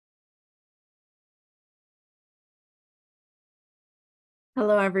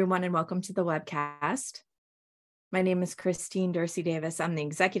Hello, everyone, and welcome to the webcast. My name is Christine Dorsey Davis. I'm the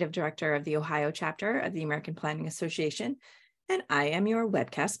Executive Director of the Ohio chapter of the American Planning Association, and I am your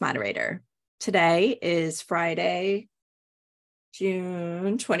webcast moderator. Today is Friday,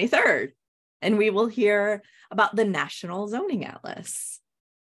 June 23rd, and we will hear about the National Zoning Atlas.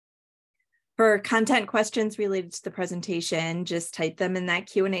 For content questions related to the presentation, just type them in that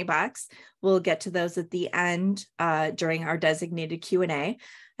Q&A box. We'll get to those at the end during our designated Q&A.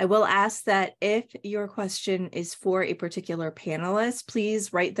 I will ask that if your question is for a particular panelist,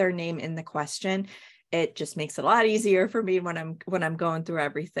 please write their name in the question. It just makes it a lot easier for me when I'm going through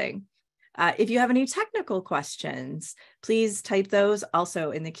everything. If you have any technical questions, please type those also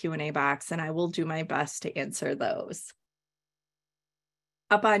in the Q&A box, and I will do my best to answer those.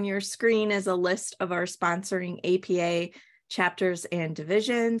 Up on your screen is a list of our sponsoring APA chapters and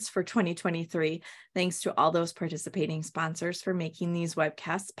divisions for 2023. Thanks to all those participating sponsors for making these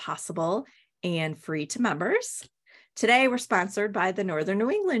webcasts possible and free to members. Today, we're sponsored by the Northern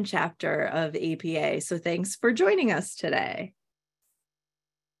New England chapter of APA, so thanks for joining us today.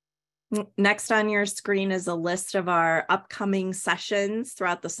 Next on your screen is a list of our upcoming sessions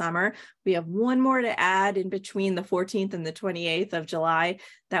throughout the summer. We have one more to add in between the 14th and the 28th of July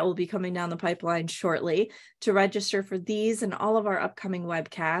that will be coming down the pipeline shortly. To register for these and all of our upcoming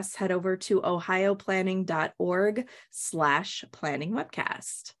webcasts, head over to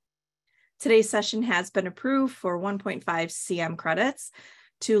ohioplanning.org/planningwebcast. Today's session has been approved for 1.5 CM credits.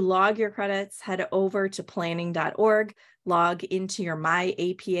 To log your credits, head over to planning.org, log into your My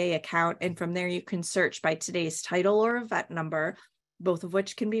APA account, and from there you can search by today's title or event number, both of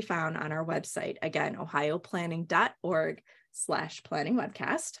which can be found on our website. Again,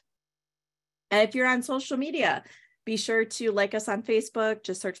 ohioplanning.org/planningwebcast. And if you're on social media, be sure to like us on Facebook,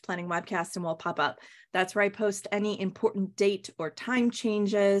 just search Planning Webcast and we'll pop up. That's where I post any important date or time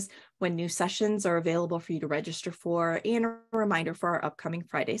changes, when new sessions are available for you to register for, and a reminder for our upcoming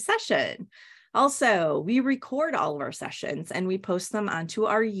Friday session. Also, we record all of our sessions and we post them onto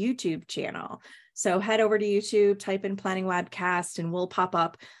our YouTube channel. So head over to YouTube, type in Planning Webcast, and we'll pop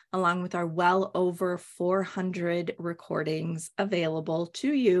up along with our well over 400 recordings available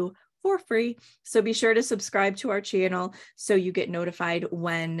to you for free. So be sure to subscribe to our channel so you get notified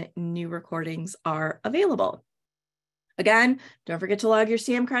when new recordings are available. Again, don't forget to log your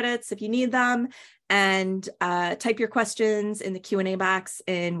CM credits if you need them, and type your questions in the Q&A box,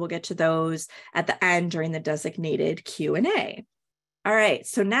 and we'll get to those at the end during the designated Q&A. All right,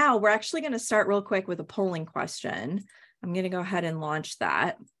 so now we're actually going to start real quick with a polling question. I'm going to go ahead and launch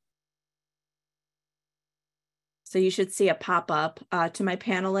that. So you should see a pop-up to my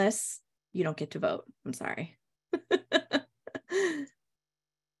panelists. You don't get to vote. I'm sorry.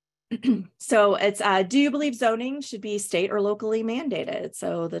 So it's, do you believe zoning should be state or locally mandated?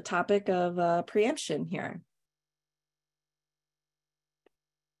 So the topic of preemption here.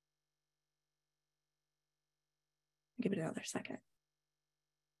 Give it another second.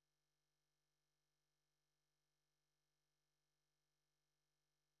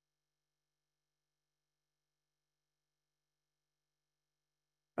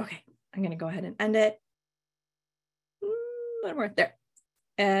 Okay, I'm going to go ahead and end it. One more there.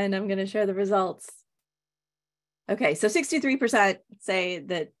 And I'm going to share the results. Okay, so 63% say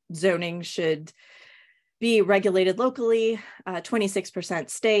that zoning should be regulated locally,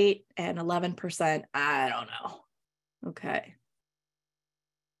 26% state, and 11%, I don't know. Okay.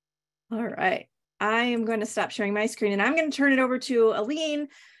 All right. I am going to stop sharing my screen and I'm going to turn it over to Aline,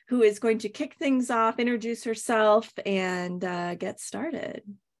 who is going to kick things off, introduce herself, and get started.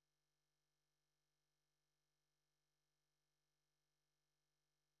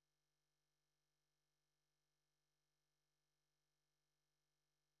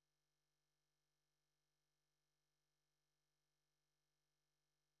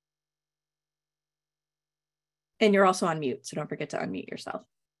 And you're also on mute, so don't forget to unmute yourself.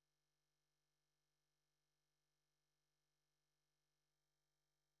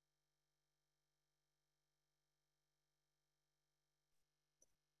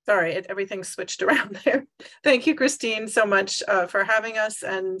 Sorry, everything switched around there. Thank you, Christine, so much for having us.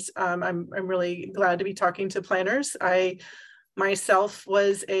 And I'm really glad to be talking to planners. I myself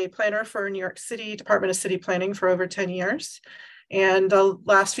was a planner for New York City Department of City Planning for over 10 years. And the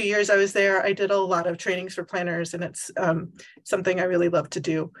last few years I was there, I did a lot of trainings for planners, and it's something I really love to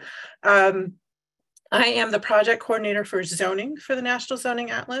do. I am the project coordinator for zoning for the National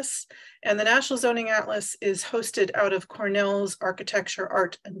Zoning Atlas, and the National Zoning Atlas is hosted out of Cornell's Architecture,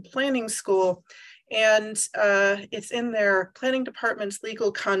 Art, and Planning School, and it's in their planning department's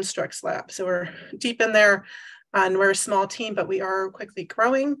legal constructs lab. So we're deep in there And we're a small team, but we are quickly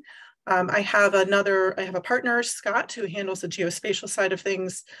growing. I have a partner, Scott, who handles the geospatial side of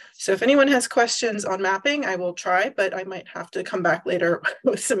things. So if anyone has questions on mapping, I will try, but I might have to come back later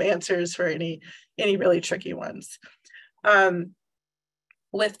with some answers for any really tricky ones.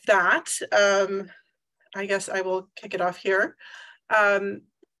 With that, I guess I will kick it off here.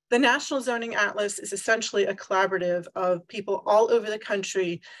 The National Zoning Atlas is essentially a collaborative of people all over the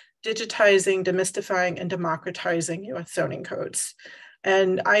country digitizing, demystifying, and democratizing U.S. zoning codes.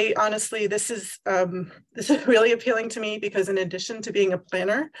 And I honestly, this is really appealing to me because in addition to being a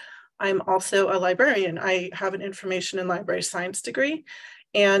planner, I'm also a librarian. I have an information and library science degree.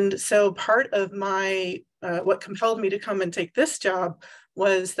 And so part of my, what compelled me to come and take this job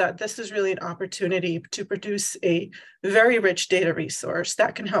was that this is really an opportunity to produce a very rich data resource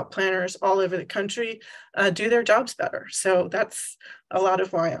that can help planners all over the country do their jobs better. So that's a lot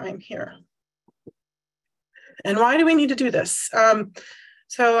of why I'm here. And why do we need to do this?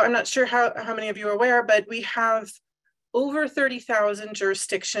 So I'm not sure how many of you are aware, but we have over 30,000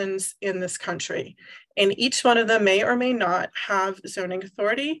 jurisdictions in this country, and each one of them may or may not have zoning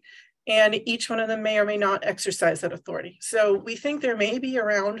authority, and each one of them may or may not exercise that authority. So we think there may be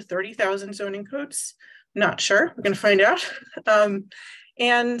around 30,000 zoning codes. Not sure, we're going to find out.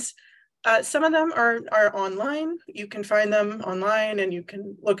 Some of them are online. You can find them online and you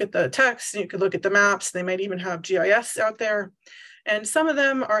can look at the text and you can look at the maps. They might even have GIS out there. And some of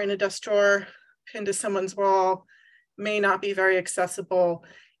them are in a desk drawer, pinned to someone's wall, may not be very accessible,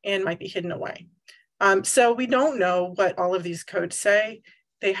 and might be hidden away. So we don't know what all of these codes say.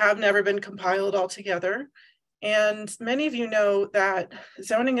 They have never been compiled all together. And many of you know that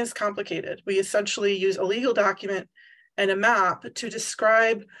zoning is complicated. We essentially use a legal document and a map to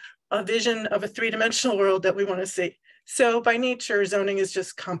describe a vision of a three-dimensional world that we want to see. So by nature, zoning is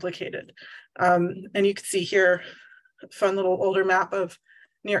just complicated. And you can see here a fun little older map of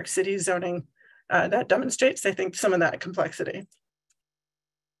New York City zoning that demonstrates, I think, some of that complexity.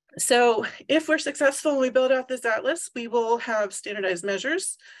 So if we're successful and we build out this atlas, we will have standardized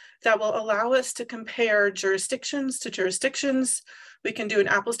measures that will allow us to compare jurisdictions to jurisdictions. We can do an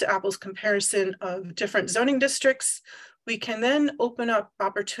apples to apples comparison of different zoning districts. We can then open up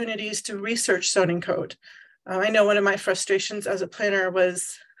opportunities to research zoning code. I know one of my frustrations as a planner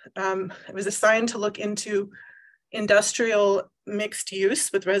was I was assigned to look into industrial mixed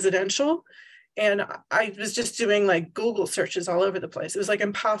use with residential. And I was just doing like Google searches all over the place. It was like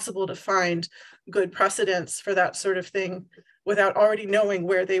impossible to find good precedents for that sort of thing without already knowing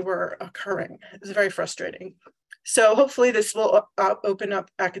where they were occurring. It was very frustrating. So hopefully this will open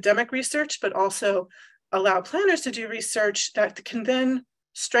up academic research, but also allow planners to do research that can then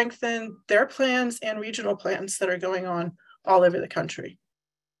strengthen their plans and regional plans that are going on all over the country.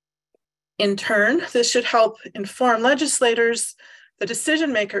 In turn, this should help inform legislators, the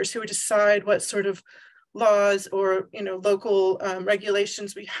decision makers who decide what sort of laws or local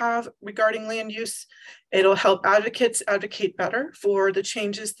regulations we have regarding land use. It'll help advocates advocate better for the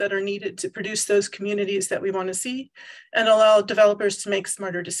changes that are needed to produce those communities that we want to see, and allow developers to make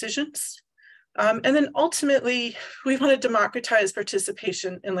smarter decisions. And then ultimately, we want to democratize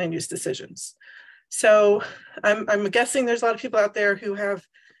participation in land use decisions. So I'm guessing there's a lot of people out there who have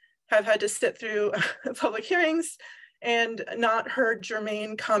had to sit through public hearings and not heard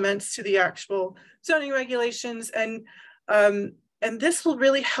germane comments to the actual zoning regulations. And this will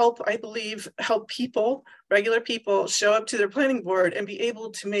really help, I believe, help people, regular people, show up to their planning board and be able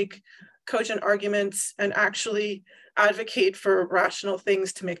to make cogent arguments and actually advocate for rational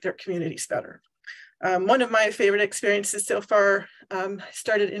things to make their communities better. One of my favorite experiences so far,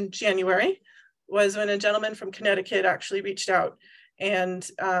 started in January, was when a gentleman from Connecticut actually reached out and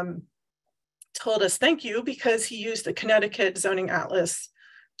told us thank you, because he used the Connecticut Zoning Atlas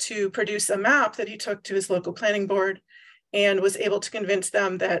to produce a map that he took to his local planning board and was able to convince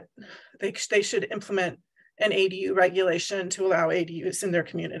them that they should implement an ADU regulation to allow ADUs in their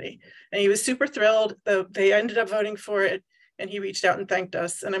community. And he was super thrilled. They ended up voting for it, and he reached out and thanked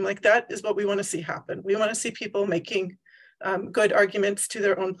us. And I'm like, that is what we want to see happen. We want to see people making good arguments to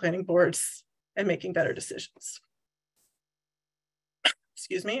their own planning boards and making better decisions.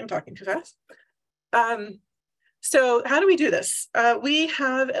 Excuse me, I'm talking too fast. So how do we do this? We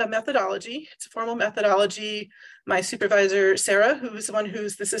have a methodology. It's a formal methodology. My supervisor, Sarah, who's the one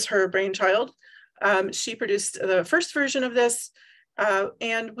this is her brainchild. She produced the first version of this,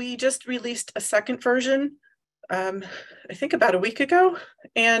 and we just released a second version, I think about a week ago.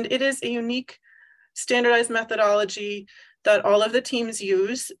 And it is a unique standardized methodology that all of the teams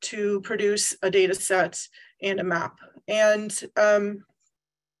use to produce a data set and a map. And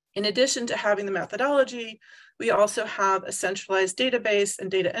In addition to having the methodology, we also have a centralized database and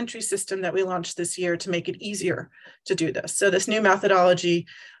data entry system that we launched this year to make it easier to do this. So this new methodology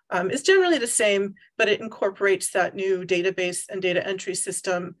is generally the same, but it incorporates that new database and data entry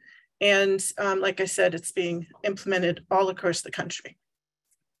system. And like I said, it's being implemented all across the country.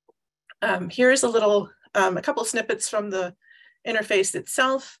 Here's a couple snippets from the interface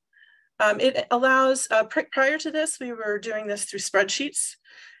itself. It allows, prior to this, we were doing this through spreadsheets.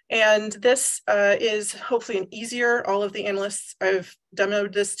 And this is hopefully an easier, all of the analysts I've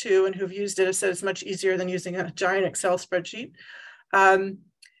demoed this to and who've used it have said it's much easier than using a giant Excel spreadsheet.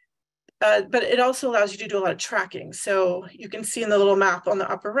 But it also allows you to do a lot of tracking. So you can see in the little map on the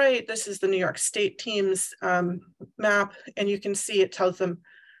upper right, this is the New York State team's map, and you can see it tells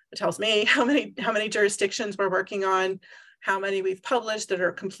me how many jurisdictions we're working on, how many we've published that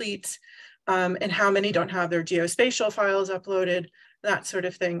are complete, and how many don't have their geospatial files uploaded, that sort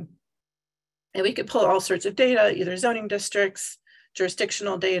of thing. And we could pull all sorts of data, either zoning districts,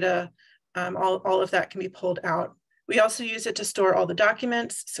 jurisdictional data, all of that can be pulled out. We also use it to store all the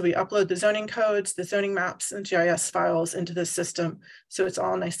documents. So we upload the zoning codes, the zoning maps, and GIS files into the system. So it's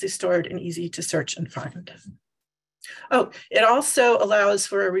all nicely stored and easy to search and find. Oh, it also allows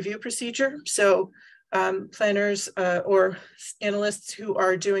for a review procedure. So planners or analysts who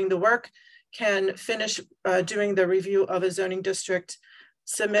are doing the work can finish doing the review of a zoning district,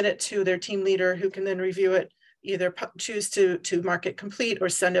 submit it to their team leader, who can then review it, either choose to mark it complete or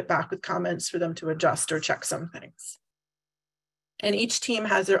send it back with comments for them to adjust or check some things. And each team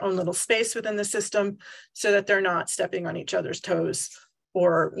has their own little space within the system so that they're not stepping on each other's toes,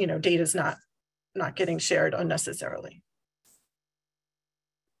 or data's not getting shared unnecessarily.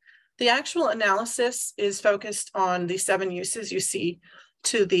 The actual analysis is focused on the 7 uses you see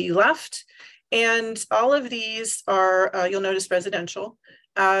to the left. And all of these are, you'll notice, residential.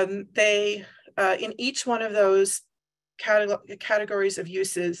 In each one of those categories of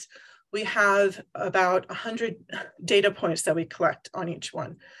uses, we have about 100 data points that we collect on each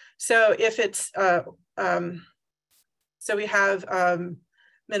one. So if it's, so we have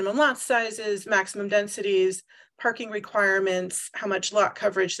minimum lot sizes, maximum densities, parking requirements, how much lot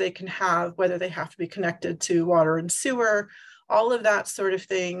coverage they can have, whether they have to be connected to water and sewer, all of that sort of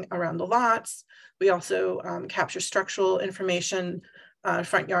thing around the lots. We also capture structural information,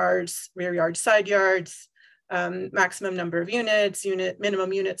 front yards, rear yards, side yards, maximum number of units,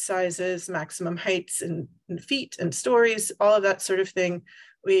 minimum unit sizes, maximum heights in feet and stories, all of that sort of thing.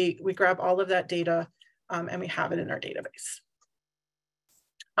 We grab all of that data and we have it in our database.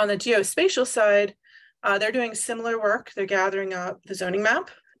 On the geospatial side, they're doing similar work. They're gathering up the zoning map.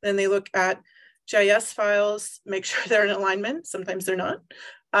 Then they look at GIS files, make sure they're in alignment. Sometimes they're not.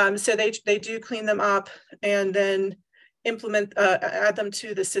 So they do clean them up and then add them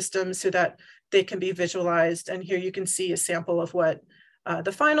to the system so that they can be visualized. And here you can see a sample of what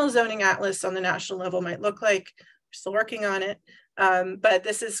the final zoning atlas on the national level might look like. We're still working on it. But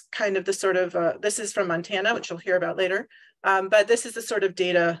this is kind of the sort of, this is from Montana, which you'll hear about later. But this is the sort of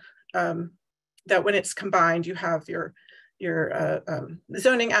data that when it's combined, you have your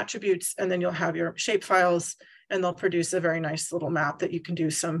zoning attributes, and then you'll have your shape files, and they'll produce a very nice little map that you can do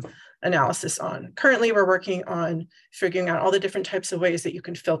some analysis on. Currently, we're working on figuring out all the different types of ways that you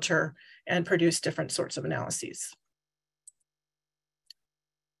can filter and produce different sorts of analyses.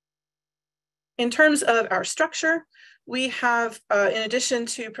 In terms of our structure, we have, in addition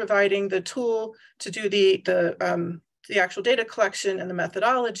to providing the tool to do the actual data collection and the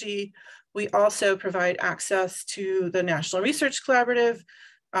methodology, we also provide access to the National Research Collaborative.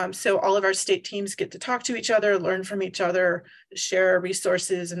 So all of our state teams get to talk to each other, learn from each other, share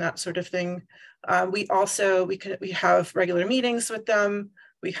resources and that sort of thing. We have regular meetings with them.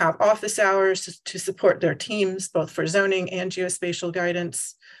 We have office hours to support their teams, both for zoning and geospatial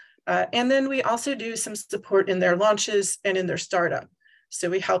guidance. And then we also do some support in their launches and in their startup. So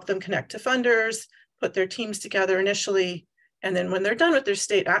we help them connect to funders, put their teams together initially, and then when they're done with their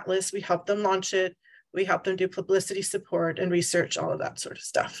state atlas, we help them launch it. We help them do publicity support and research, all of that sort of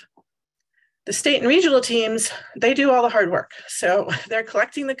stuff. The state and regional teams, they do all the hard work. So they're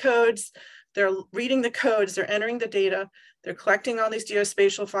collecting the codes, they're reading the codes, they're entering the data, they're collecting all these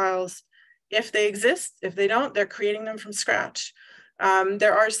geospatial files. If they exist, if they don't, they're creating them from scratch.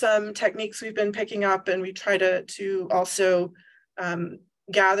 There are some techniques we've been picking up, and we try to also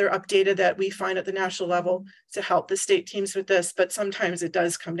gather up data that we find at the national level to help the state teams with this. But sometimes it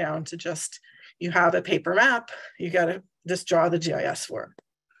does come down to just, you have a paper map, you got to just draw the GIS for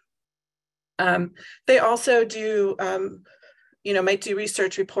it. They also do, might do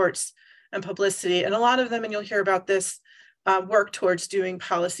research reports and publicity. And a lot of them, and you'll hear about this, work towards doing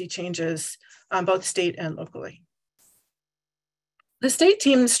policy changes both state and locally. The state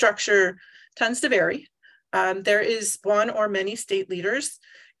team structure tends to vary. There is one or many state leaders,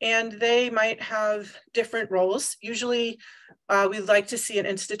 and they might have different roles. Usually, we'd like to see an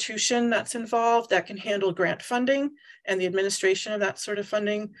institution that's involved that can handle grant funding and the administration of that sort of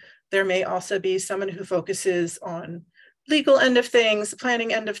funding. There may also be someone who focuses on legal end of things,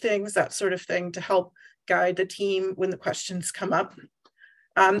 planning end of things, that sort of thing, to help guide the team when the questions come up.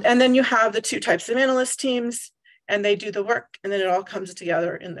 And then you have the two types of analyst teams, and they do the work, and then it all comes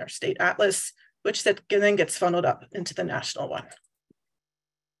together in their state atlas, which then gets funneled up into the national one.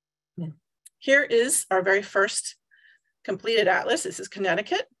 Here is our very first completed atlas. This is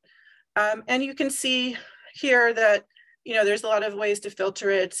Connecticut. And you can see here that, you know, there's a lot of ways to filter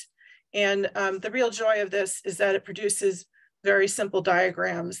it. And the real joy of this is that it produces very simple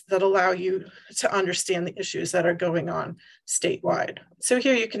diagrams that allow you to understand the issues that are going on statewide. So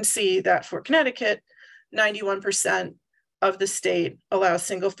here you can see that for Connecticut, 91% of the state allows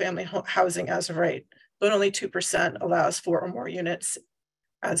single family housing as of right, but only 2% allows 4 or more units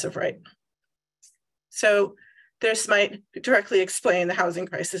as of right. So this might directly explain the housing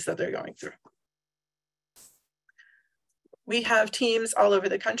crisis that they're going through. We have teams all over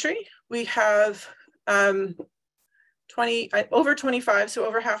the country. We have over 25, so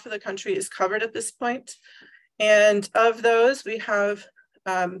over half of the country is covered at this point. And of those, we have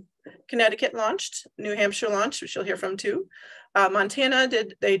Connecticut launched, New Hampshire launched, which you'll hear from too. Montana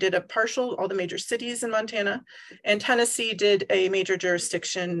did a partial, all the major cities in Montana, and Tennessee did a major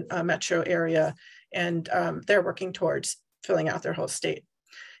jurisdiction metro area, and they're working towards filling out their whole state.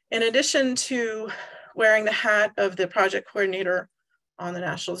 In addition to wearing the hat of the project coordinator on the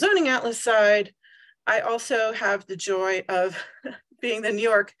National Zoning Atlas side, I also have the joy of being the New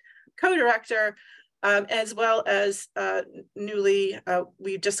York co-director, as well as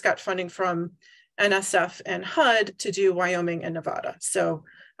we just got funding from NSF and HUD to do Wyoming and Nevada. So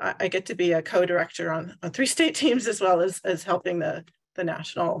I get to be a co-director on 3 state teams, as well as helping the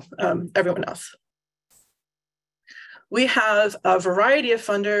national, everyone else. We have a variety of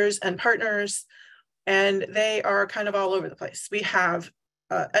funders and partners, and they are kind of all over the place. We have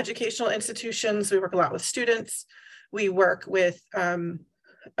educational institutions. We work a lot with students. We work with, so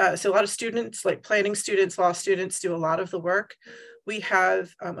a lot of students, like planning students, law students, do a lot of the work. We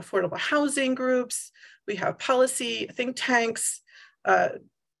have affordable housing groups. We have policy think tanks,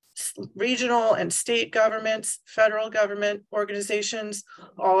 regional and state governments, federal government organizations,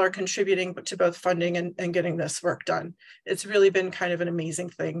 all are contributing to both funding and getting this work done. It's really been kind of an amazing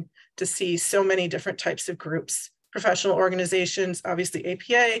thing to see so many different types of groups, professional organizations, obviously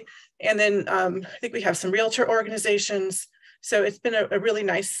APA, and then I think we have some realtor organizations. So it's been a really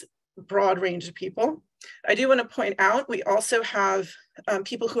nice broad range of people. I do want to point out, we also have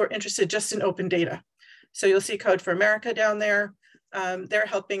people who are interested just in open data. So you'll see Code for America down there. They're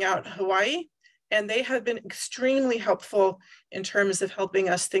helping out Hawaii, and they have been extremely helpful in terms of helping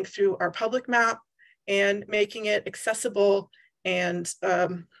us think through our public map and making it accessible and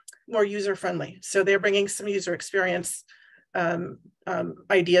more user-friendly. So they're bringing some user experience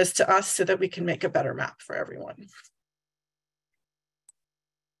ideas to us so that we can make a better map for everyone.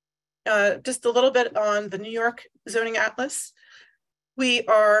 Just a little bit on the New York Zoning Atlas. We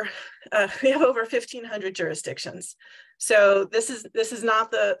have over 1,500 jurisdictions. So this is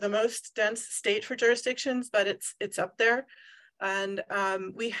not the most dense state for jurisdictions, but it's up there. And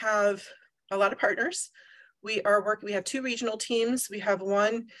we have a lot of partners. We have 2 regional teams. We have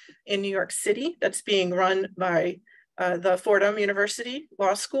one in New York City that's being run by the Fordham University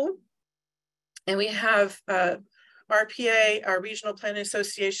Law School. And we have RPA, our Regional Planning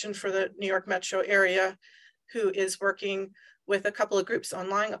Association for the New York metro area, who is working with a couple of groups on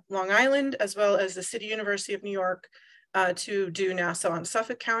Long Island, as well as the City University of New York, to do Nassau and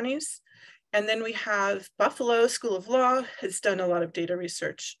Suffolk counties. And then we have Buffalo School of Law has done a lot of data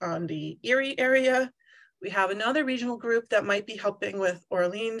research on the Erie area. We have another regional group that might be helping with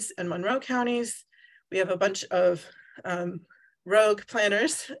Orleans and Monroe counties. We have a bunch of rogue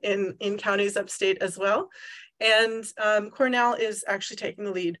planners in counties upstate as well. And Cornell is actually taking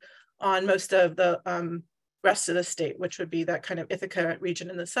the lead on most of the rest of the state, which would be that kind of Ithaca region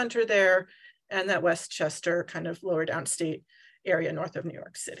in the center there, and that Westchester kind of lower downstate area north of New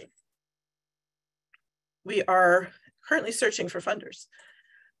York City. We are currently searching for funders.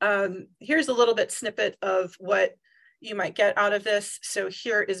 Here's a little bit snippet of what you might get out of this. So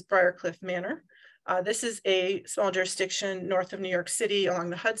here is Briarcliff Manor. This is a small jurisdiction north of New York City along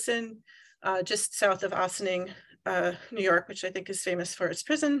the Hudson, just south of Ossining, New York, which I think is famous for its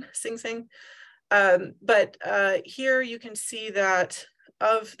prison, Sing Sing. But here you can see that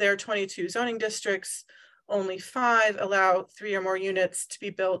of their 22 zoning districts, only 5 allow 3 or more units to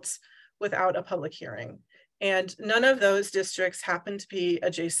be built without a public hearing. And none of those districts happen to be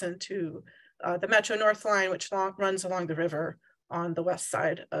adjacent to the Metro North line, which runs along the river on the west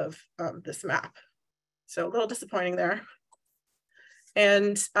side of this map. So a little disappointing there.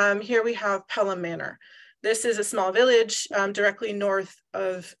 And here we have Pelham Manor. This is a small village directly north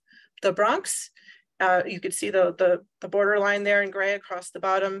of the Bronx. You could see the border line there in gray across the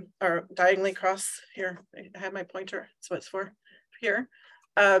bottom, or diagonally across here. I have my pointer, that's what it's for here.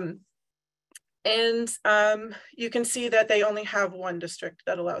 You can see that they only have 1 district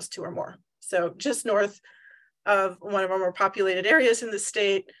that allows 2 or more. So just north of one of our more populated areas in the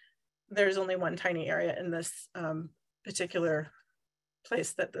state, there's only 1 tiny area in this particular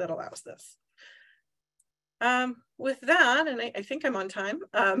place that allows this. With that, and I think I'm on time,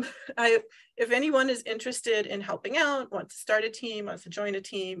 if anyone is interested in helping out, wants to start a team, wants to join a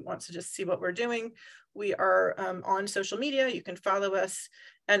team, wants to just see what we're doing, we are on social media. You can follow us,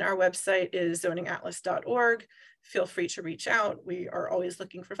 and our website is zoningatlas.org. Feel free to reach out. We are always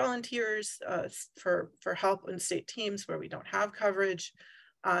looking for volunteers for help in state teams where we don't have coverage.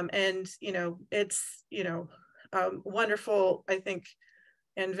 It's wonderful, I think,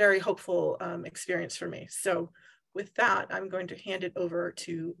 and very hopeful experience for me. So with that, I'm going to hand it over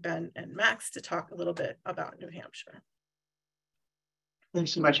to Ben and Max to talk a little bit about New Hampshire.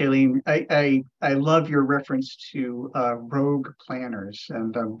 Thanks so much, Aileen. I love your reference to rogue planners,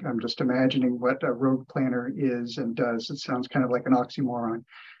 and I'm just imagining what a rogue planner is and does. It sounds kind of like an oxymoron,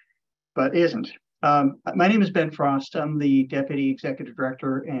 but isn't. My name is Ben Frost. I'm the Deputy Executive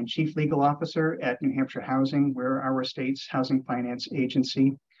Director and Chief Legal Officer at New Hampshire Housing. We're our state's housing finance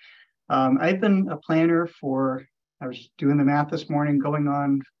agency. I've been a planner for, I was doing the math this morning, going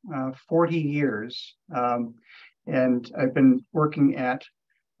on 40 years. And I've been working at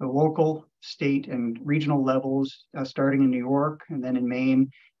the local, state, and regional levels, starting in New York and then in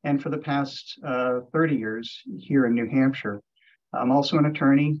Maine, and for the past 30 years here in New Hampshire. I'm also an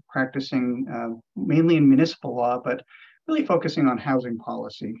attorney practicing mainly in municipal law, but really focusing on housing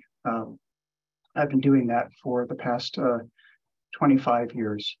policy. I've been doing that for the past 25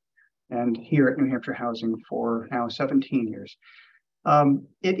 years, and here at New Hampshire Housing for now 17 years.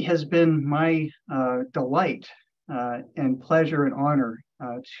 It has been my delight and pleasure and honor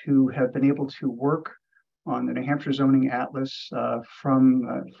to have been able to work on the New Hampshire Zoning Atlas from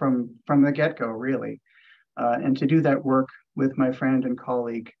the get-go, really, and to do that work with my friend and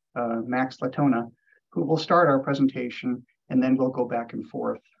colleague Max Latona, who will start our presentation, and then we'll go back and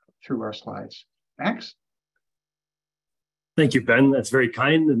forth through our slides. Max? Thank you, Ben. That's very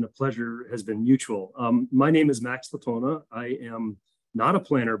kind, and the pleasure has been mutual. My name is Max Latona. I am not a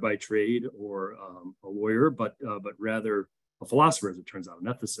planner by trade or a lawyer, but rather a philosopher, as it turns out, an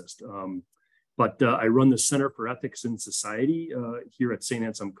ethicist. I run the Center for Ethics in Society here at St.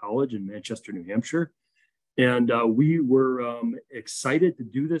 Anselm College in Manchester, New Hampshire. And we were excited to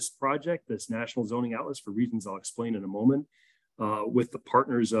do this project, this National Zoning Atlas, for reasons I'll explain in a moment, with the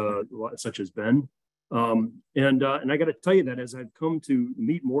partners such as Ben. And I got to tell you that as I've come to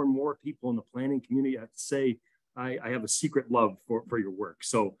meet more and more people in the planning community, I have to say, I have a secret love for your work.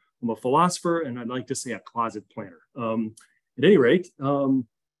 So I'm a philosopher, and I'd like to say a closet planner. At any rate,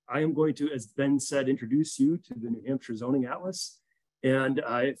 I am going to, as Ben said, introduce you to the New Hampshire Zoning Atlas. And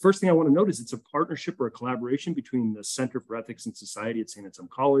first thing I want to note is it's a partnership or a collaboration between the Center for Ethics and Society at St. Anselm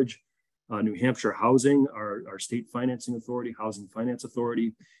College, New Hampshire Housing, our state financing authority, Housing Finance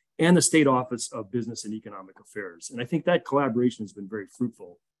Authority, and the State Office of Business and Economic Affairs. And I think that collaboration has been very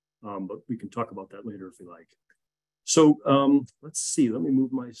fruitful, but we can talk about that later if we like. So let's see, let me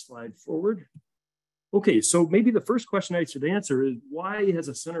move my slide forward. Okay, so maybe the first question I should answer is, why has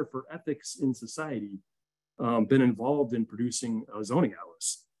a Center for Ethics in Society been involved in producing a zoning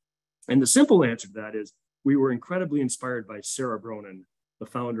atlas? And the simple answer to that is, we were incredibly inspired by Sarah Bronin, the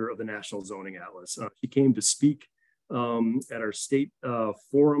founder of the National Zoning Atlas. She came to speak at our state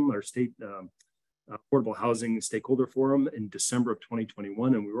forum, our state affordable housing stakeholder forum in December of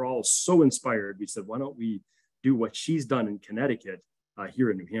 2021. And we were all so inspired. We said, why don't we do what she's done in Connecticut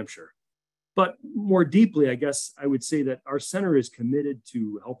here in New Hampshire? But more deeply, I guess I would say that our center is committed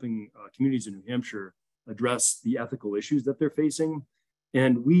to helping communities in New Hampshire address the ethical issues that they're facing.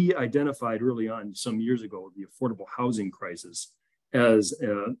 And we identified early on, some years ago, the affordable housing crisis as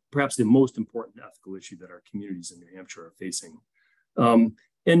perhaps the most important ethical issue that our communities in New Hampshire are facing.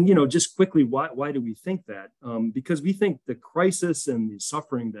 And just quickly, why do we think that? Because we think the crisis and the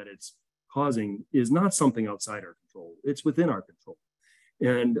suffering that it's causing is not something outside our control. It's within our control.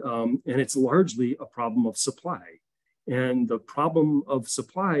 And it's largely a problem of supply. And the problem of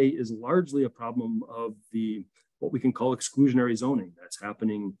supply is largely a problem of what we can call exclusionary zoning that's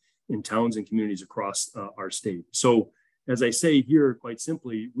happening in towns and communities across our state. So as I say here, quite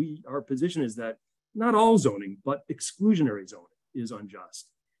simply, our position is that not all zoning, but exclusionary zoning is unjust.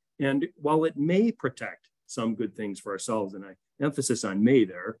 And while it may protect some good things for ourselves, and I emphasis on may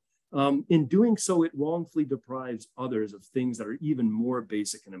there, in doing so, it wrongfully deprives others of things that are even more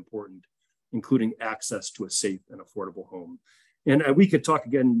basic and important, including access to a safe and affordable home. And we could talk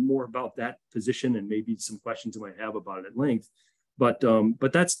again more about that position and maybe some questions you might have about it at length. But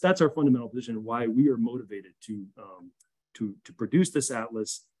that's our fundamental position and why we are motivated to produce this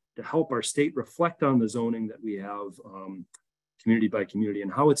atlas to help our state reflect on the zoning that we have community by community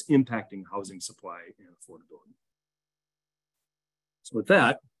and how it's impacting housing supply and affordability. So with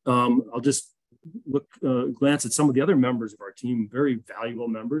that, I'll just glance at some of the other members of our team, very valuable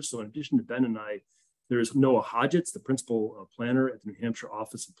members. So in addition to Ben and I, there's Noah Hodgetts, the principal planner at the New Hampshire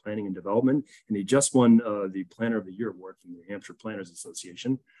Office of Planning and Development, and he just won the Planner of the Year award from the New Hampshire Planners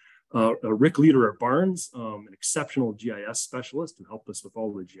Association. Rick Lederer Barnes, an exceptional GIS specialist who helped us with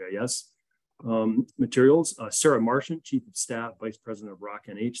all the GIS materials. Sarah Marchant, Chief of Staff, Vice President of Rock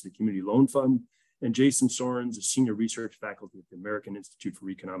NH, the Community Loan Fund, and Jason Sorens, a Senior Research Faculty at the American Institute for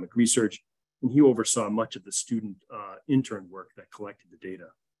Economic Research, and he oversaw much of the student intern work that collected the data.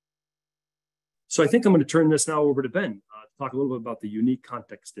 So I think I'm going to turn this now over to Ben to talk a little bit about the unique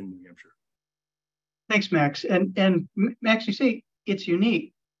context in New Hampshire. Thanks, Max. And Max, you say it's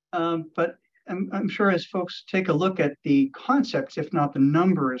unique, but I'm sure as folks take a look at the concepts, if not the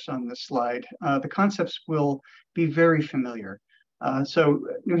numbers on this slide, the concepts will be very familiar. So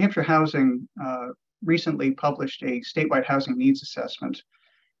New Hampshire Housing recently published a statewide housing needs assessment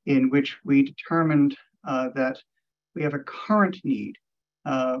in which we determined that we have a current need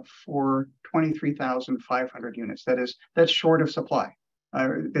for 23,500 units. That's short of supply.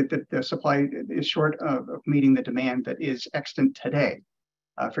 The supply is short of meeting the demand that is extant today.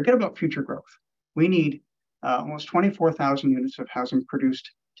 Forget about future growth. We need almost 24,000 units of housing produced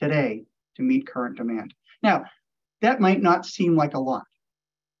today to meet current demand. Now, that might not seem like a lot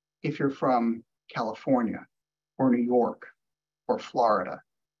if you're from California or New York or Florida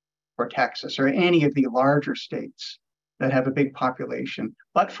or Texas or any of the larger states that have a big population.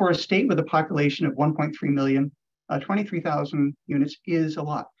 But for a state with a population of 1.3 million, 23,000 units is a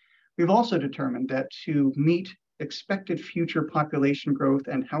lot. We've also determined that to meet expected future population growth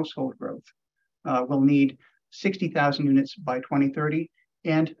and household growth, we'll need 60,000 units by 2030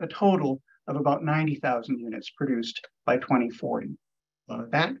 and a total of about 90,000 units produced by 2040.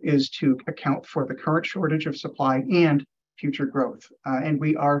 That is to account for the current shortage of supply and future growth. And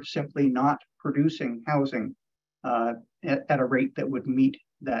we are simply not producing housing at a rate that would meet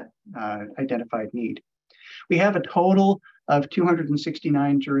that identified need. We have a total of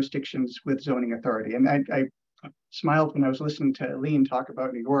 269 jurisdictions with zoning authority. And I smiled when I was listening to Eileen talk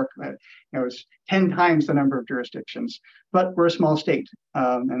about New York. It was 10 times the number of jurisdictions, but we're a small state,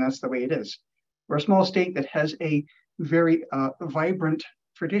 and that's the way it is. We're a small state that has a very vibrant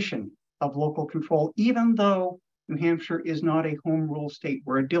tradition of local control, even though New Hampshire is not a home rule state.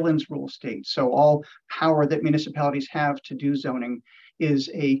 We're a Dillon's rule state. So all power that municipalities have to do zoning is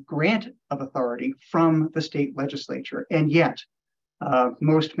a grant of authority from the state legislature. And yet,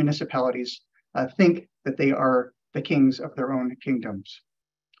 most municipalities think that they are the kings of their own kingdoms.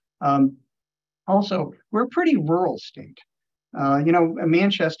 Also, we're a pretty rural state.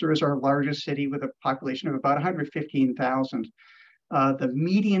 Manchester is our largest city with a population of about 115,000. The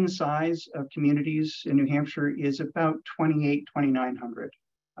median size of communities in New Hampshire is about 2,900.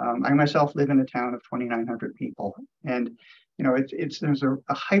 I myself live in a town of 2,900 people. And, there's a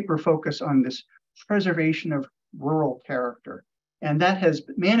hyper focus on this preservation of rural character. And that has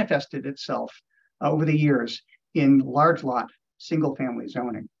manifested itself over the years in large lot single family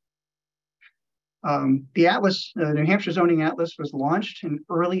zoning. The Atlas, the New Hampshire Zoning Atlas, was launched in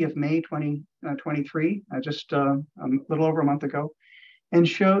early of May 2023, just a little over a month ago, and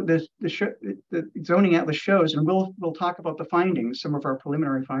the Zoning Atlas shows, and we'll talk about the findings, some of our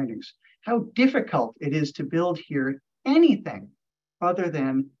preliminary findings, how difficult it is to build here anything other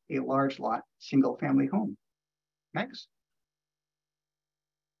than a large lot single family home. Next.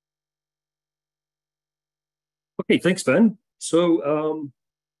 Okay, thanks, Ben. So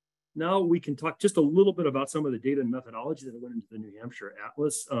now we can talk just a little bit about some of the data and methodology that went into the New Hampshire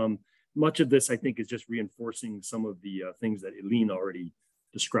Atlas. Much of this, I think, is just reinforcing some of the things that Eileen already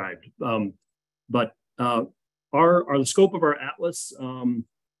described. The scope of our Atlas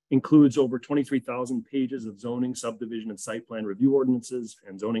includes over 23,000 pages of zoning, subdivision, and site plan review ordinances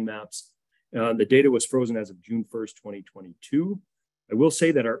and zoning maps. The data was frozen as of June 1st, 2022. I will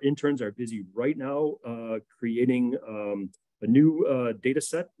say that our interns are busy right now creating a new data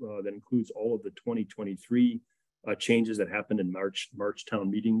set that includes all of the 2023 changes that happened in March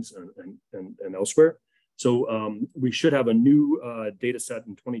town meetings and elsewhere. So we should have a new data set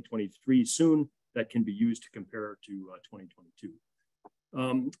in 2023 soon that can be used to compare to 2022.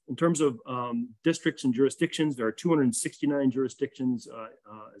 In terms of districts and jurisdictions, there are 269 jurisdictions,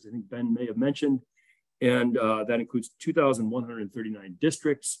 as I think Ben may have mentioned, and that includes 2,139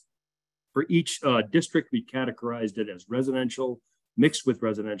 districts. For each district, we categorized it as residential, mixed with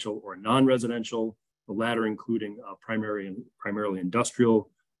residential, or non-residential, the latter including primarily industrial,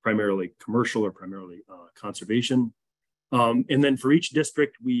 primarily commercial, or primarily conservation. And then for each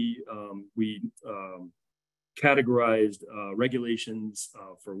district, we categorized regulations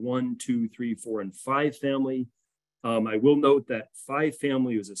for 1, 2, 3, 4, and 5 family. I will note that 5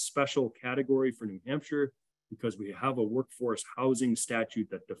 family is a special category for New Hampshire because we have a workforce housing statute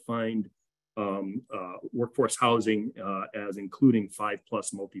that defined workforce housing as including 5+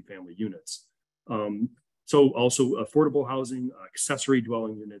 multifamily units. So also affordable housing, accessory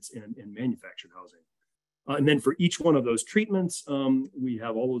dwelling units, and manufactured housing. And then for each one of those treatments, we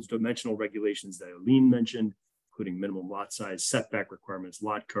have all those dimensional regulations that Eileen mentioned, including minimum lot size, setback requirements,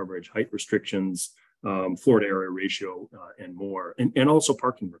 lot coverage, height restrictions, floor to area ratio, and more, and also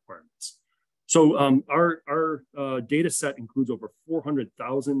parking requirements. So our data set includes over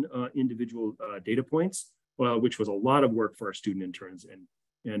 400,000 individual data points, which was a lot of work for our student interns.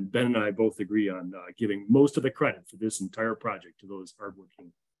 And Ben and I both agree on giving most of the credit for this entire project to those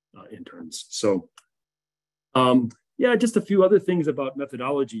hardworking interns. So yeah, just a few other things about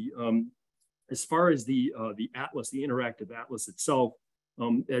methodology. As far as the atlas, the interactive atlas itself,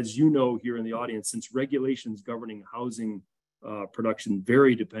 as you know here in the audience, since regulations governing housing production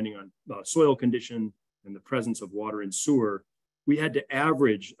vary depending on soil condition and the presence of water and sewer, we had to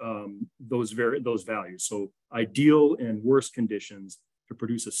average those values. So ideal and worst conditions to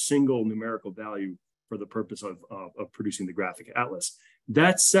produce a single numerical value for the purpose of producing the graphic atlas.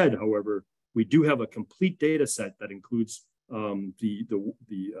 That said, however, we do have a complete data set that includes the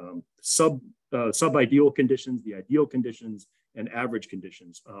sub-ideal conditions, the ideal conditions, and average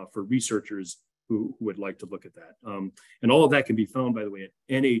conditions for researchers who would like to look at that. And all of that can be found, by the way, at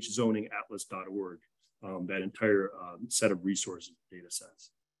nhzoningatlas.org, that entire set of resources, data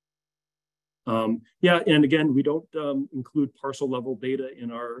sets. Yeah, and again, we don't include parcel level data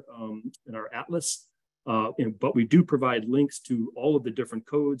in our atlas, but we do provide links to all of the different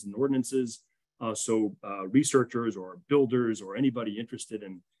codes and ordinances. So researchers or builders or anybody interested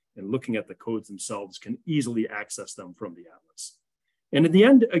in looking at the codes themselves can easily access them from the atlas. And in the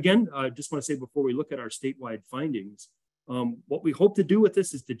end, again, I just want to say before we look at our statewide findings, what we hope to do with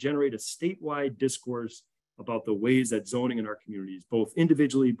this is to generate a statewide discourse about the ways that zoning in our communities, both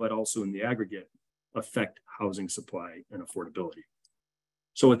individually, but also in the aggregate, affect housing supply and affordability.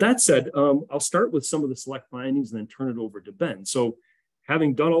 So with that said, I'll start with some of the select findings and then turn it over to Ben. So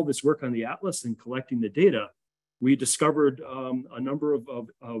having done all this work on the atlas and collecting the data, we discovered a number of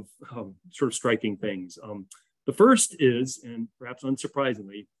sort of striking things. The first is, and perhaps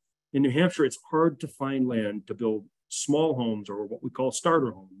unsurprisingly, in New Hampshire, it's hard to find land to build small homes or what we call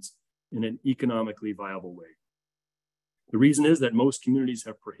starter homes in an economically viable way. The reason is that most communities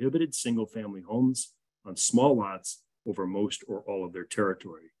have prohibited single-family homes on small lots over most or all of their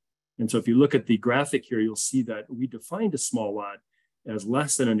territory. And so if you look at the graphic here, you'll see that we defined a small lot as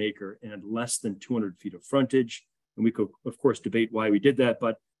less than an acre and less than 200 feet of frontage. And we could, of course, debate why we did that,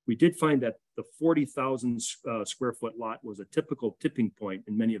 but we did find that the 40,000 square foot lot was a typical tipping point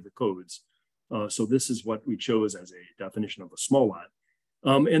in many of the codes. So this is what we chose as a definition of a small lot.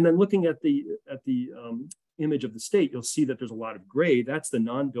 And then looking at the image of the state, you'll see that there's a lot of gray. That's the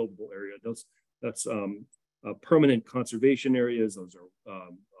non-buildable area. That's permanent conservation areas. Those are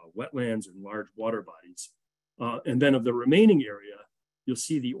wetlands and large water bodies. And then of the remaining area, you'll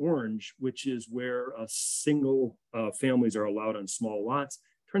see the orange, which is where single families are allowed on small lots.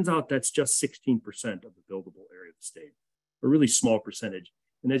 Turns out that's just 16% of the buildable area of the state, a really small percentage.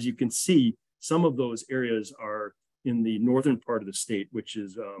 And as you can see, some of those areas are in the northern part of the state, which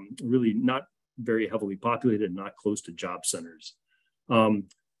is really not very heavily populated, not close to job centers.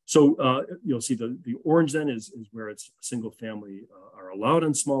 So you'll see the orange then is where it's single family are allowed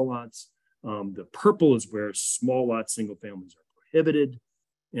on small lots. The purple is where small lot single families are prohibited.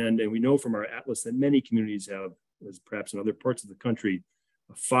 And we know from our atlas that many communities have, as perhaps in other parts of the country,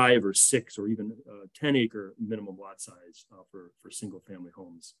 a 5 or 6 or even 10-acre minimum lot size for single-family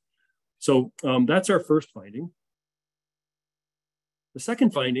homes. So that's our first finding. The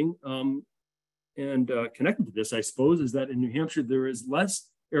second finding, and connected to this, I suppose, is that in New Hampshire, there is less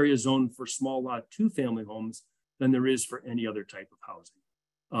area zoned for small lot 2-family homes than there is for any other type of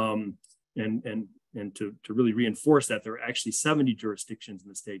housing. And to really reinforce that, there are actually 70 jurisdictions in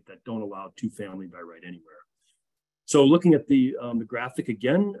the state that don't allow 2-family by right anywhere. So looking at the graphic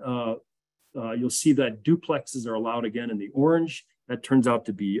again, you'll see that duplexes are allowed again in the orange. That turns out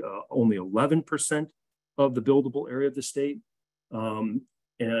to be only 11% of the buildable area of the state. The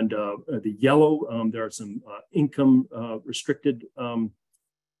yellow, there are some income restricted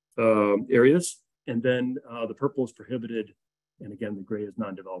areas. And then the purple is prohibited. And again, the gray is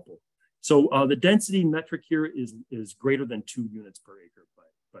non-developable. So the density metric here is greater than 2 units per acre,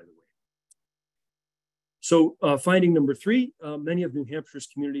 by the way. So finding number 3, many of New Hampshire's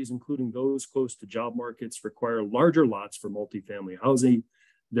communities, including those close to job markets, require larger lots for multifamily housing,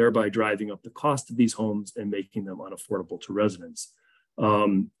 thereby driving up the cost of these homes and making them unaffordable to residents.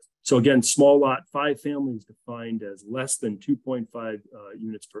 So again, small lot 5 families defined as less than 2.5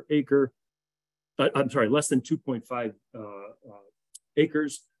 units per acre. I'm sorry, less than 2.5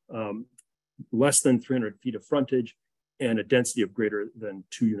 acres, less than 300 feet of frontage, and a density of greater than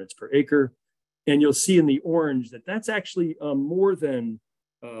 2 units per acre. And you'll see in the orange that that's actually more than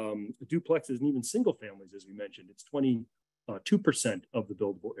duplexes and even single families, as we mentioned. It's 22% of the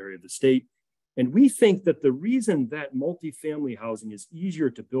buildable area of the state. And we think that the reason that multifamily housing is easier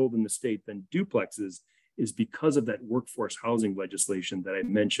to build in the state than duplexes is because of that workforce housing legislation that I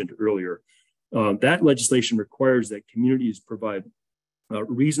mentioned earlier. That legislation requires that communities provide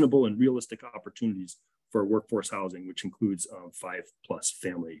reasonable and realistic opportunities for workforce housing, which includes 5+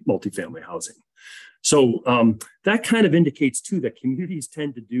 family, multifamily housing. So that kind of indicates too that communities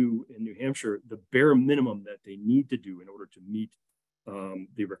tend to do in New Hampshire the bare minimum that they need to do in order to meet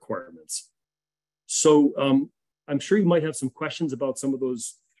the requirements. So I'm sure you might have some questions about some of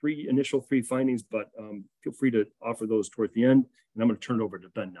those initial three findings, but feel free to offer those toward the end. And I'm going to turn it over to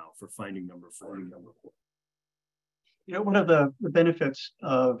Ben now for finding number 4 and number 4. You know, one of the benefits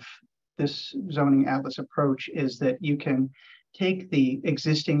of this zoning atlas approach is that you can take the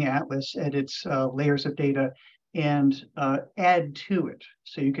existing atlas and its layers of data and add to it.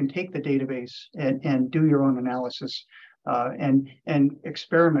 So you can take the database and do your own analysis and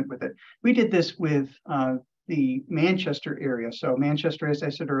experiment with it. We did this with the Manchester area. So Manchester, as I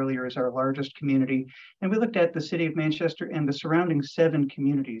said earlier, is our largest community. And we looked at the city of Manchester and the surrounding 7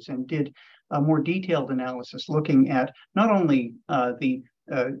 communities and did a more detailed analysis looking at not only the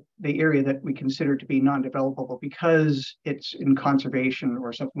area that we consider to be non-developable because it's in conservation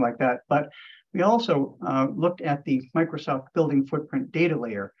or something like that, but we also looked at the Microsoft Building Footprint data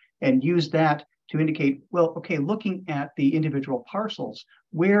layer and used that to indicate, well, okay, looking at the individual parcels,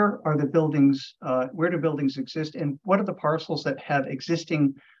 where are the buildings, where do buildings exist, and what are the parcels that have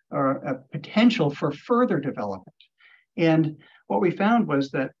existing or potential for further development? And what we found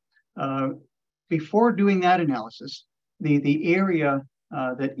was that before doing that analysis, the area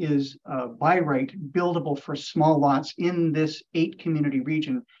that is by right buildable for small lots in this 8-community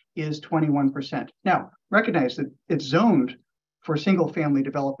region is 21%. Now, recognize that it's zoned for single family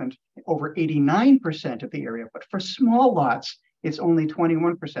development over 89% of the area, but for small lots, it's only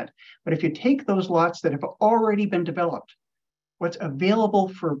 21%. But if you take those lots that have already been developed, what's available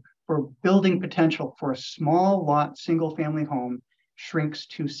for building potential for a small lot single family home shrinks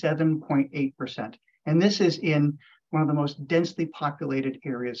to 7.8%. And this is in one of the most densely populated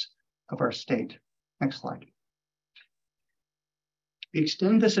areas of our state. Next slide. We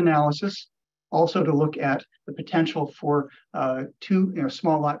extend this analysis also to look at the potential for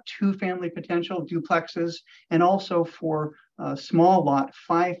small lot 2-family potential, duplexes, and also for small lot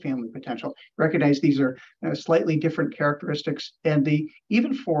 5-family potential. Recognize these are slightly different characteristics, and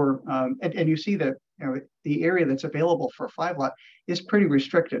even for and you see that the area that's available for 5 lot is pretty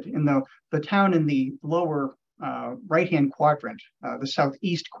restricted. In the town in the lower right-hand quadrant, the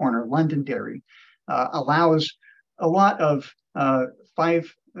southeast corner, Londonderry, allows a lot of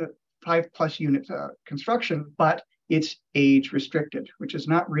 5+ unit construction, but it's age restricted, which is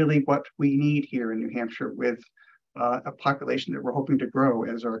not really what we need here in New Hampshire with a population that we're hoping to grow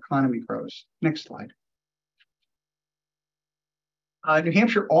as our economy grows. Next slide. New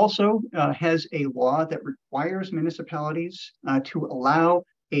Hampshire also has a law that requires municipalities to allow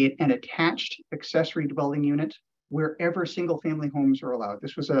an attached accessory dwelling unit wherever single-family homes are allowed.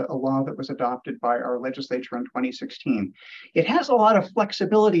 This was a law that was adopted by our legislature in 2016. It has a lot of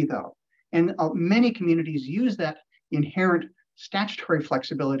flexibility, though, and many communities use that inherent statutory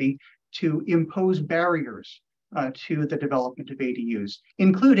flexibility to impose barriers to the development of ADUs,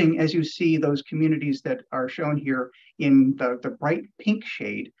 including, as you see, those communities that are shown here in the bright pink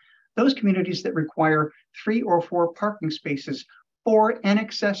shade, those communities that require 3 or 4 parking spaces for an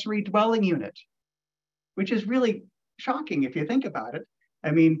accessory dwelling unit, which is really shocking if you think about it.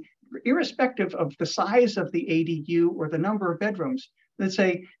 I mean, irrespective of the size of the ADU or the number of bedrooms, let's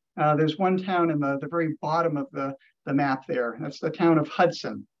say there's one town in the very bottom of the map there. That's the town of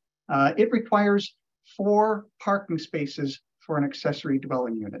Hudson. It requires 4 parking spaces for an accessory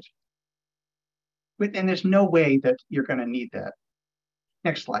dwelling unit. And there's no way that you're going to need that.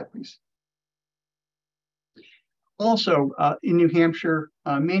 Next slide, please. Also, in New Hampshire,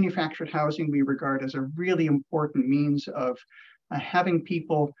 manufactured housing we regard as a really important means of having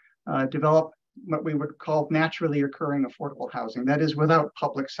people develop what we would call naturally occurring affordable housing. That is without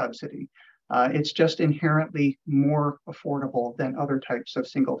public subsidy. It's just inherently more affordable than other types of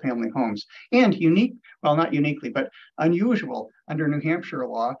single-family homes. And unique, well, not uniquely, but unusual under New Hampshire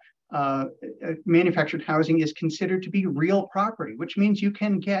law, manufactured housing is considered to be real property, which means you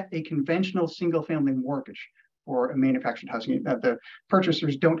can get a conventional single-family mortgage for a manufactured housing. The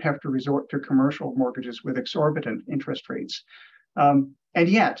purchasers don't have to resort to commercial mortgages with exorbitant interest rates. And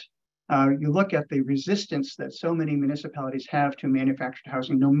yet, you look at the resistance that so many municipalities have to manufactured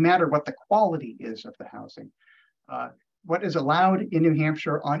housing, no matter what the quality is of the housing. What is allowed in New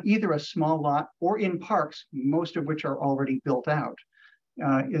Hampshire on either a small lot or in parks, most of which are already built out,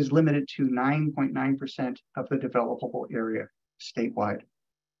 is limited to 9.9% of the developable area statewide.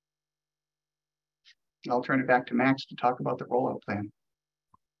 I'll turn it back to Max to talk about the rollout plan.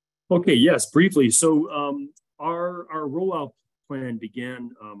 Okay, yes, briefly. So our rollout plan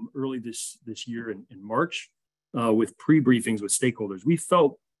began early this year in March with pre-briefings with stakeholders. We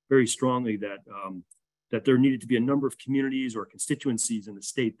felt very strongly that that there needed to be a number of communities or constituencies in the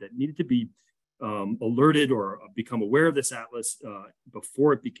state that needed to be alerted or become aware of this atlas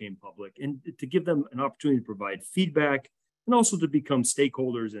before it became public, and to give them an opportunity to provide feedback and also to become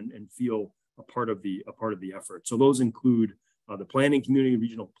stakeholders and feel a part of the effort. So those include the planning community,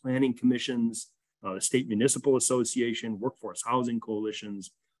 regional planning commissions, the State Municipal Association, workforce housing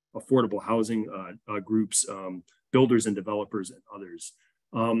coalitions, affordable housing groups, builders and developers, and others.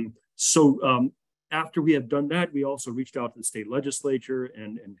 After we have done that, we also reached out to the state legislature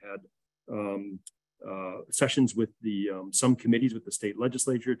and had sessions with some committees with the state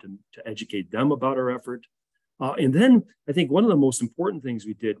legislature to educate them about our effort. And then I think one of the most important things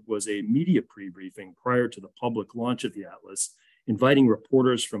we did was a media pre-briefing prior to the public launch of the Atlas, inviting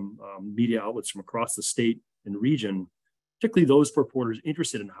reporters from media outlets from across the state and region, particularly those reporters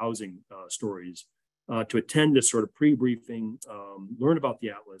interested in housing stories, to attend this sort of pre-briefing, learn about the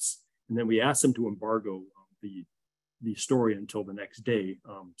Atlas, and then we asked them to embargo the story until the next day.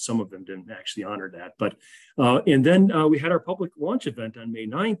 Some of them didn't actually honor that, but and then we had our public launch event on May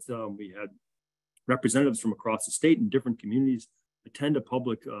 9th. We had representatives from across the state and different communities attend a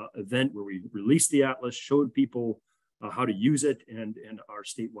public event where we released the Atlas, showed people how to use it and our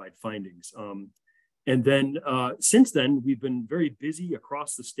statewide findings. And then since then, we've been very busy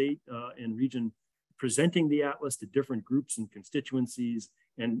across the state and region presenting the Atlas to different groups and constituencies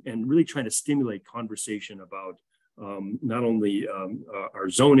and really trying to stimulate conversation about not only our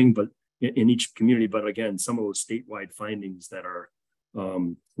zoning, but in each community, but again, some of those statewide findings that are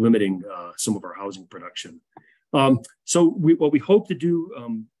limiting some of our housing production. So what we hope to do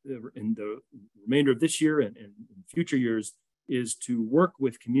in the remainder of this year and in future years is to work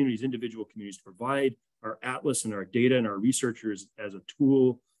with communities, individual communities, to provide our Atlas and our data and our researchers as a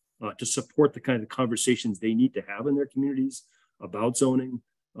tool to support the kind of conversations they need to have in their communities about zoning,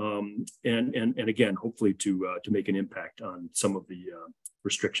 and again, hopefully to make an impact on some of the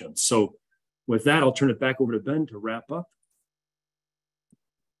restrictions. So with that, I'll turn it back over to Ben to wrap up.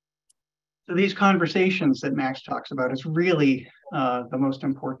 So these conversations that Max talks about is really the most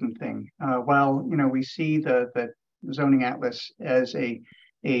important thing. While we see the zoning atlas as a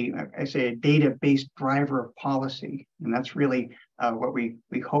data-based driver of policy, and that's really what we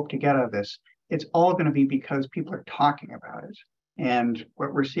hope to get out of this. It's all going to be because people are talking about it, and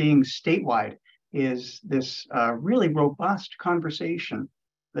what we're seeing statewide is this really robust conversation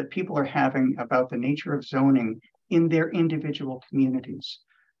that people are having about the nature of zoning in their individual communities.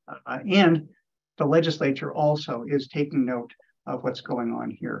 And the legislature also is taking note of what's going on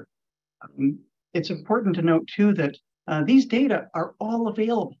here. It's important to note too that these data are all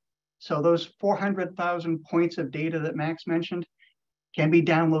available. So those 400,000 points of data that Max mentioned can be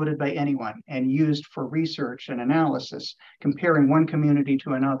downloaded by anyone and used for research and analysis, comparing one community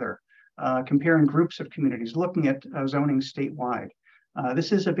to another. comparing groups of communities, looking at zoning statewide.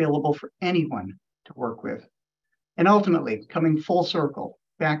 This is available for anyone to work with. And ultimately, coming full circle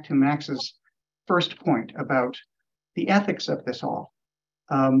back to Max's first point about the ethics of this all,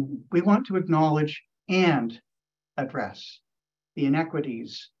 we want to acknowledge and address the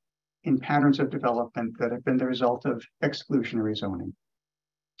inequities in patterns of development that have been the result of exclusionary zoning.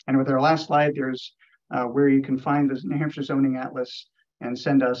 And with our last slide, there's where you can find the New Hampshire Zoning Atlas and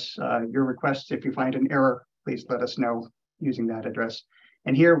send us your requests. If you find an error, please let us know using that address.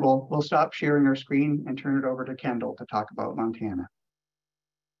 And here we'll stop sharing our screen and turn it over to Kendall to talk about Montana.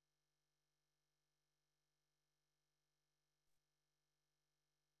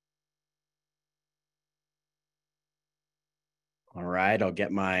 All right, I'll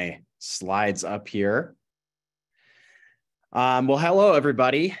get my slides up here. Well, hello,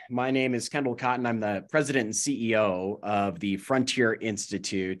 everybody. My name is Kendall Cotton. I'm the president and CEO of the Frontier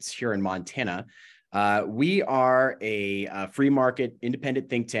Institute here in Montana. We are a free market independent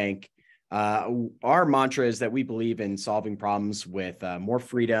think tank. Our mantra is that we believe in solving problems with more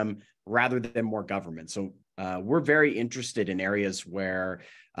freedom rather than more government. So we're very interested in areas where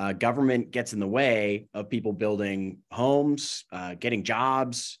government gets in the way of people building homes, getting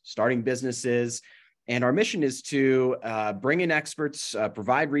jobs, starting businesses. And our mission is to bring in experts,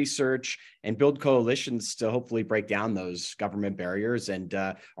 provide research, and build coalitions to hopefully break down those government barriers. And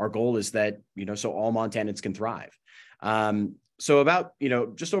our goal is that, so all Montanans can thrive. So about,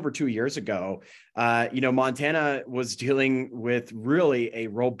 just over 2 years ago, Montana was dealing with really a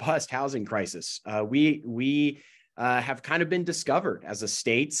robust housing crisis. We have kind of been discovered as a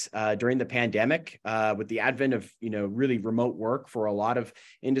state during the pandemic with the advent of, really remote work for a lot of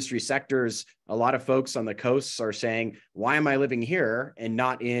industry sectors. A lot of folks on the coasts are saying, why am I living here and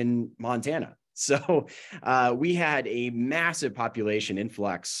not in Montana? So we had a massive population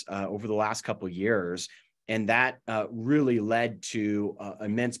influx over the last couple of years. And that really led to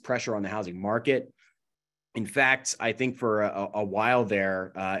immense pressure on the housing market. In fact, I think for a while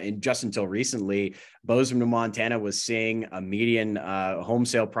there, and just until recently, Bozeman, Montana was seeing a median home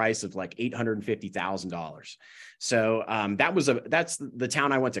sale price of like $850,000. So that's the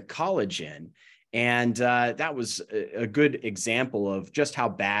town I went to college in. And that was a good example of just how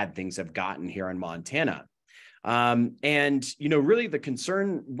bad things have gotten here in Montana. Really the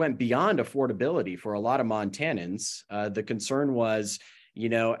concern went beyond affordability for a lot of Montanans. The concern was,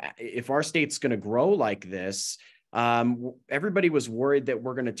 if our state's going to grow like this, everybody was worried that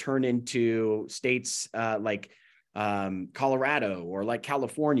we're going to turn into states like Colorado or like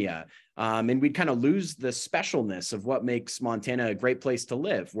California. And we'd kind of lose the specialness of what makes Montana a great place to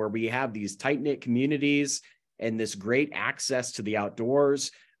live, where we have these tight-knit communities and this great access to the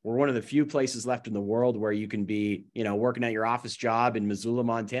outdoors. We're one of the few places left in the world where you can be, working at your office job in Missoula,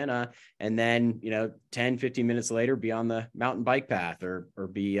 Montana, and then, 10, 15 minutes later, be on the mountain bike path or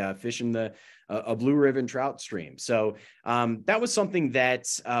be fishing a blue ribbon trout stream. So that was something that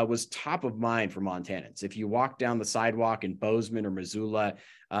was top of mind for Montanans. If you walk down the sidewalk in Bozeman or Missoula,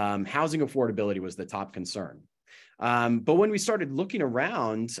 housing affordability was the top concern. But when we started looking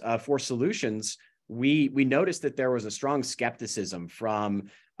around for solutions, we noticed that there was a strong skepticism from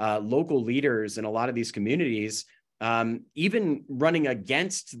local leaders in a lot of these communities, even running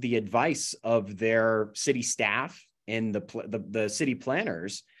against the advice of their city staff and the city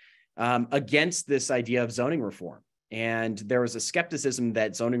planners against this idea of zoning reform. And there was a skepticism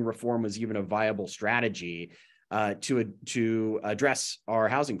that zoning reform was even a viable strategy to address our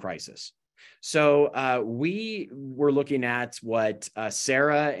housing crisis. So we were looking at what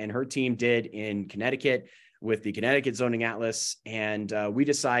Sarah and her team did in Connecticut with the Connecticut Zoning Atlas, and we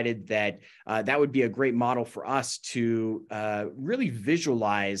decided that that would be a great model for us to really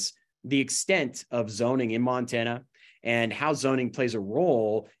visualize the extent of zoning in Montana and how zoning plays a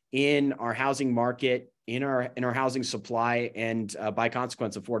role in our housing market, in our housing supply, and by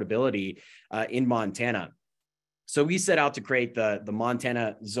consequence, affordability in Montana. So we set out to create the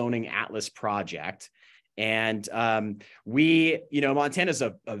Montana Zoning Atlas project. And Montana's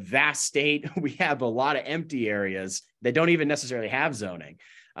a vast state. We have a lot of empty areas that don't even necessarily have zoning.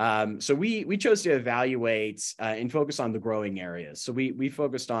 So we chose to evaluate and focus on the growing areas. So we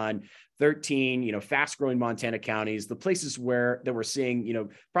focused on 13, fast growing Montana counties, the places that we're seeing,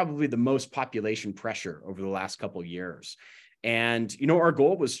 probably the most population pressure over the last couple of years. And, our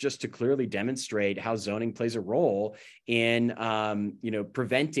goal was just to clearly demonstrate how zoning plays a role in,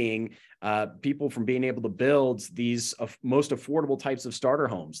 preventing people from being able to build these most affordable types of starter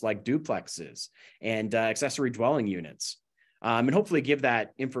homes like duplexes and accessory dwelling units. And hopefully give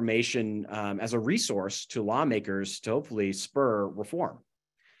that information as a resource to lawmakers to hopefully spur reform.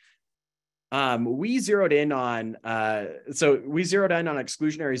 We zeroed in on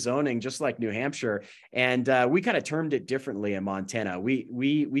exclusionary zoning, just like New Hampshire, and we kind of termed it differently in Montana.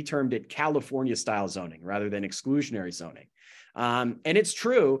 We termed it California style zoning rather than exclusionary zoning. And it's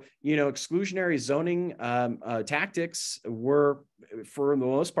true, exclusionary zoning tactics were, for the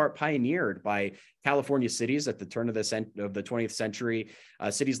most part, pioneered by California cities at the turn of the 20th century.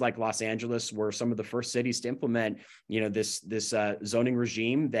 Cities like Los Angeles were some of the first cities to implement, this zoning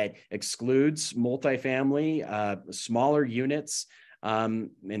regime that excludes multifamily, smaller units,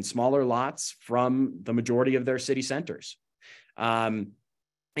 and smaller lots from the majority of their city centers.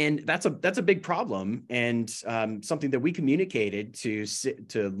 And that's a big problem, and something that we communicated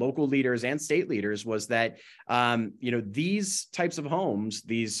to local leaders and state leaders was that these types of homes,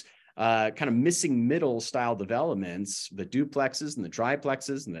 these kind of missing middle style developments, the duplexes and the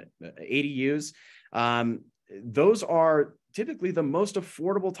triplexes and the ADUs, those are typically the most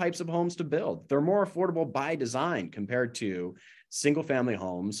affordable types of homes to build. They're more affordable by design compared to single family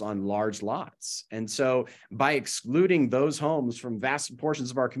homes on large lots. And so by excluding those homes from vast portions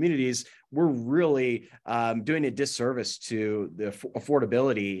of our communities, we're really doing a disservice to the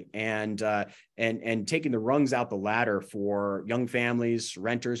affordability and taking the rungs out the ladder for young families,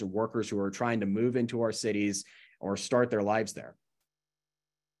 renters, and workers who are trying to move into our cities or start their lives there.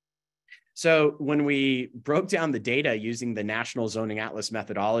 So when we broke down the data using the National Zoning Atlas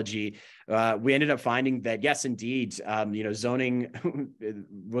methodology, we ended up finding that, yes, indeed, zoning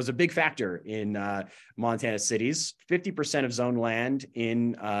was a big factor in Montana cities. 50% of zoned land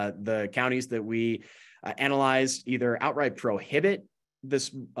in the counties that we analyzed either outright prohibit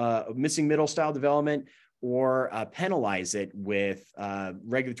this missing middle style development or penalize it with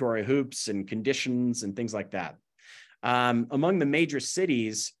regulatory hoops and conditions and things like that. Among the major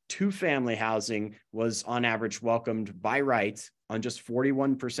cities, two-family housing was on average welcomed by right on just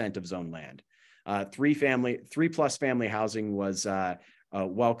 41% of zoned land. Three-plus family housing was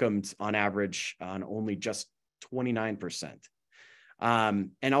welcomed on average on only just 29%.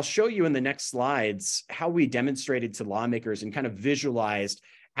 And I'll show you in the next slides how we demonstrated to lawmakers and kind of visualized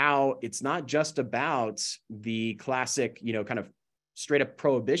how it's not just about the classic, kind of straight up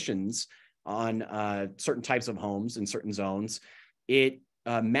prohibitions on certain types of homes in certain zones. It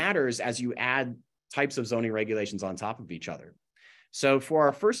matters as you add types of zoning regulations on top of each other. So for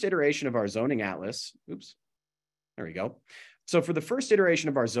our first iteration of our zoning atlas, there we go. So for the first iteration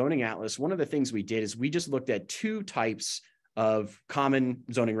of our zoning atlas, one of the things we did is we just looked at two types of common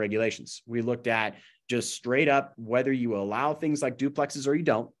zoning regulations. We looked at just straight up whether you allow things like duplexes or you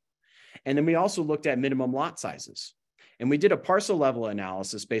don't. And then we also looked at minimum lot sizes. And we did a parcel level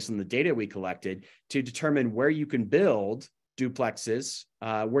analysis based on the data we collected to determine where you can build duplexes,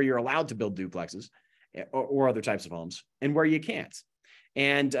 where you're allowed to build duplexes or other types of homes, and where you can't.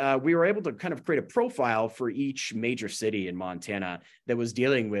 And we were able to kind of create a profile for each major city in Montana that was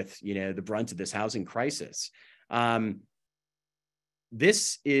dealing with, the brunt of this housing crisis.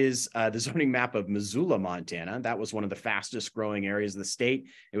 This is the zoning map of Missoula, Montana. That was one of the fastest growing areas of the state.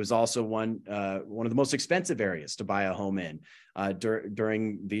 It was also one of the most expensive areas to buy a home in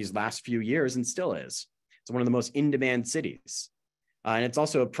during these last few years, and still is. It's one of the most in-demand cities. And it's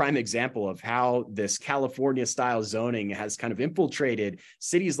also a prime example of how this California-style zoning has kind of infiltrated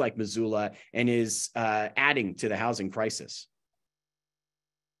cities like Missoula and is adding to the housing crisis.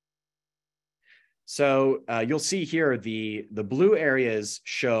 So you'll see here the blue areas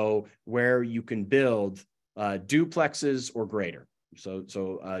show where you can build duplexes or greater. So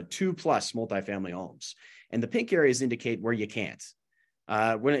 2+ multifamily homes. And the pink areas indicate where you can't.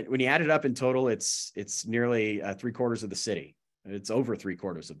 When you add it up in total, it's nearly 3/4 of the city. It's over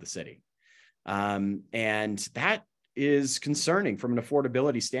 3/4 of the city. And that is concerning from an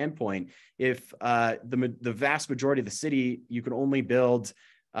affordability standpoint. If the vast majority of the city, you can only build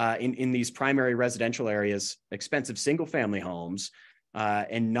in these primary residential areas, expensive single-family homes,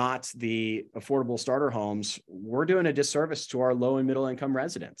 and not the affordable starter homes, we're doing a disservice to our low and middle-income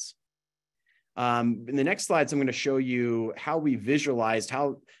residents. In the next slides, I'm going to show you how we visualized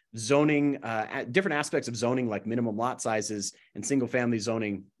how zoning, different aspects of zoning like minimum lot sizes and single-family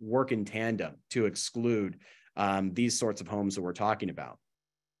zoning work in tandem to exclude these sorts of homes that we're talking about.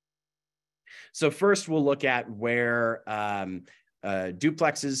 So first, we'll look at where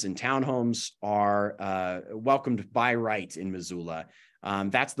duplexes and townhomes are welcomed by right in Missoula.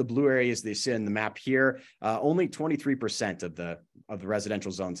 That's the blue areas they see in the map here. Only 23% of the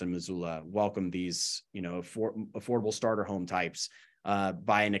residential zones in Missoula welcome these, affordable starter home types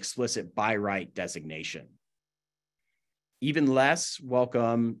by an explicit by right designation. Even less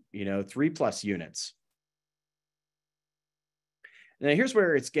welcome, 3+ units. Now, here's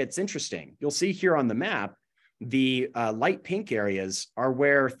where it gets interesting. You'll see here on the map, the light pink areas are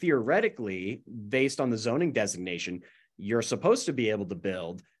where theoretically, based on the zoning designation, you're supposed to be able to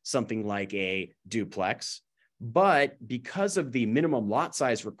build something like a duplex. But because of the minimum lot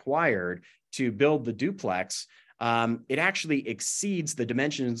size required to build the duplex, it actually exceeds the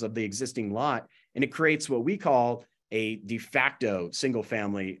dimensions of the existing lot, and it creates what we call a de facto single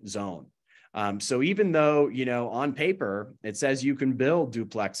family zone. So even though, on paper, it says you can build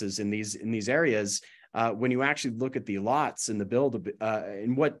duplexes in these areas, when you actually look at the lots and the build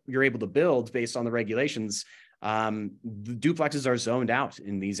and what you're able to build based on the regulations, the duplexes are zoned out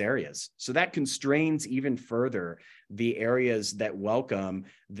in these areas. So that constrains even further the areas that welcome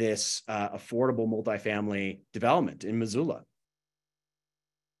this affordable multifamily development in Missoula.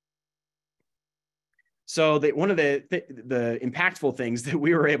 So one of the impactful things that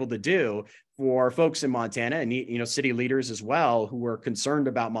we were able to do for folks in Montana and city leaders as well who were concerned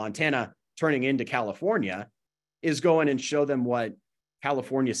about Montana turning into California is go in and show them what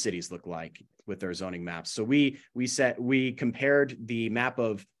California cities look like with their zoning maps. So we compared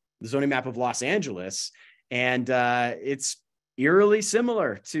the zoning map of Los Angeles, and it's eerily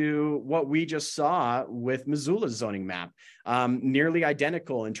similar to what we just saw with Missoula's zoning map, nearly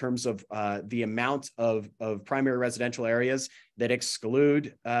identical in terms of the amount of primary residential areas that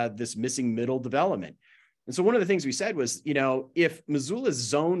exclude this missing middle development. And so one of the things we said was, if Missoula is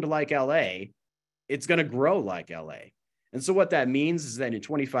zoned like LA, it's going to grow like LA. And so what that means is that in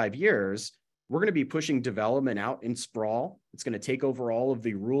 25 years, we're going to be pushing development out in sprawl. It's going to take over all of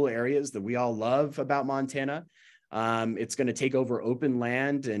the rural areas that we all love about Montana. It's going to take over open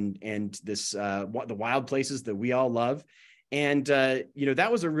land and this the wild places that we all love. And that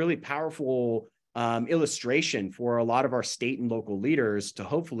was a really powerful illustration for a lot of our state and local leaders to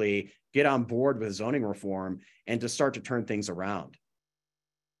hopefully get on board with zoning reform and to start to turn things around.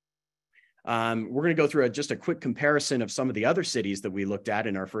 We're going to go through just a quick comparison of some of the other cities that we looked at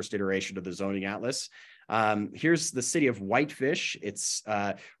in our first iteration of the zoning atlas. Here's the city of Whitefish. It's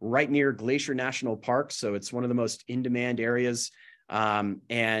right near Glacier National Park, so it's one of the most in-demand areas,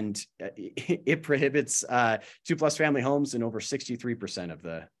 and it prohibits 2+ family homes in over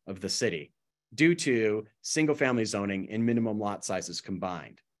 63% of the city due to single-family zoning and minimum lot sizes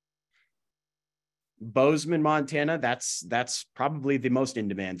combined. Bozeman, Montana, that's probably the most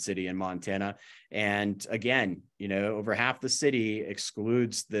in-demand city in Montana. And again, over half the city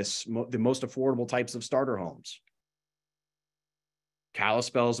excludes the most affordable types of starter homes.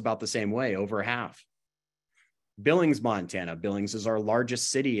 Kalispell is about the same way, over half. Billings, Montana. Billings is our largest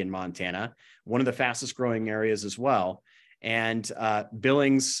city in Montana, one of the fastest growing areas as well. And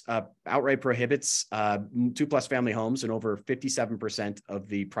Billings outright prohibits 2+ family homes in over 57% of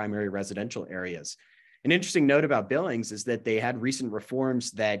the primary residential areas. An interesting note about Billings is that they had recent reforms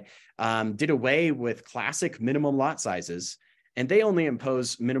that did away with classic minimum lot sizes, and they only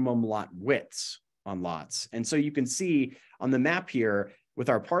impose minimum lot widths on lots. And so you can see on the map here with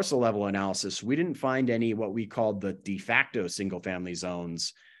our parcel level analysis, we didn't find any what we called the de facto single family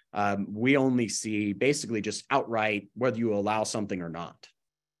zones. We only see basically just outright whether you allow something or not.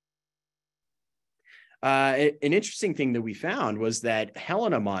 An interesting thing that we found was that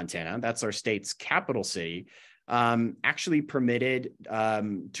Helena, Montana, that's our state's capital city, actually permitted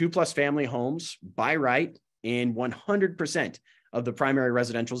 2+ family homes by right in 100% of the primary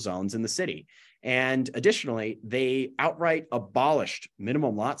residential zones in the city. And additionally, they outright abolished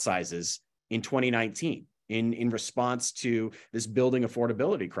minimum lot sizes in 2019 in response to this building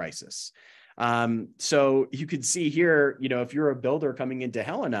affordability crisis. So you could see here, if you're a builder coming into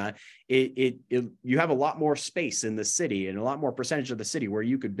Helena, you have a lot more space in the city and a lot more percentage of the city where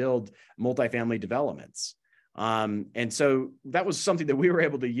you could build multifamily developments. And so that was something that we were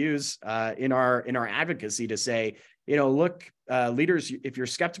able to use in our advocacy to say, look, leaders, if you're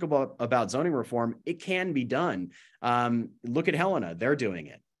skeptical about zoning reform, it can be done. Look at Helena, they're doing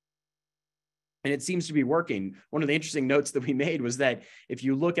it. And it seems to be working. One of the interesting notes that we made was that if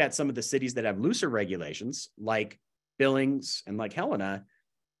you look at some of the cities that have looser regulations, like Billings and like Helena,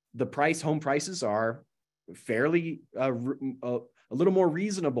 the home prices are fairly a little more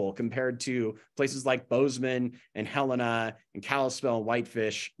reasonable compared to places like Bozeman and Helena and Kalispell and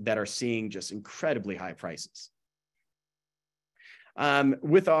Whitefish that are seeing just incredibly high prices.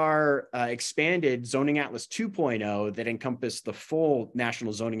 With our expanded Zoning Atlas 2.0 that encompassed the full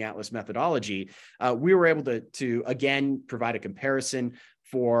National Zoning Atlas methodology, we were able to again provide a comparison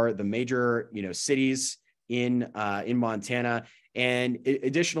for the major cities in Montana, and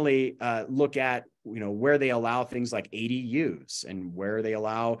additionally look at where they allow things like ADUs and where they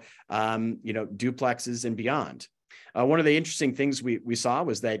allow duplexes and beyond. One of the interesting things we saw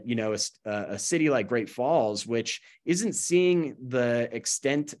was that, you know, a city like Great Falls, which isn't seeing the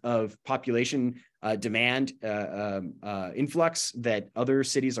extent of population demand influx that other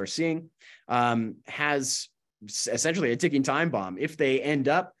cities are seeing, has essentially a ticking time bomb. If they end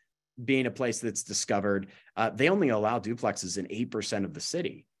up being a place that's discovered, they only allow duplexes in 8% of the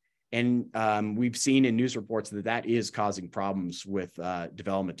city. And we've seen in news reports that that is causing problems with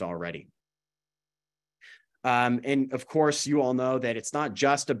development already. And of course, you all know that it's not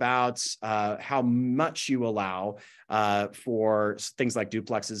just about how much you allow for things like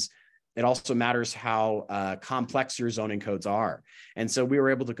duplexes. It also matters how complex your zoning codes are. And so we were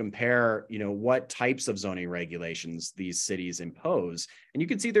able to compare, you know, what types of zoning regulations these cities impose. And you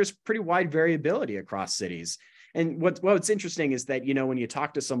can see there's pretty wide variability across cities. And what's interesting is that, you know, when you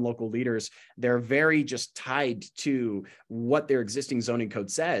talk to some local leaders, they're very just tied to what their existing zoning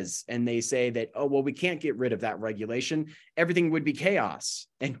code says. And they say that, oh, well, we can't get rid of that regulation. Everything would be chaos.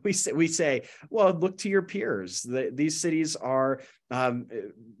 And we say, well, look to your peers. These cities are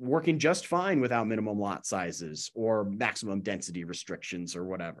working just fine without minimum lot sizes or maximum density restrictions or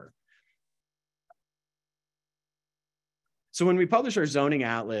whatever. So when we published our zoning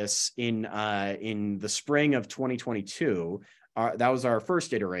atlas in the spring of 2022, that was our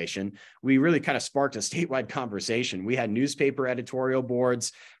first iteration, we really kind of sparked a statewide conversation. We had newspaper editorial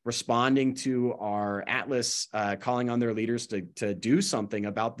boards responding to our atlas, calling on their leaders to do something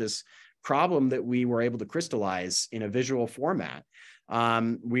about this problem that we were able to crystallize in a visual format.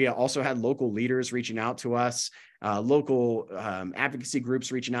 We also had local leaders reaching out to us, local advocacy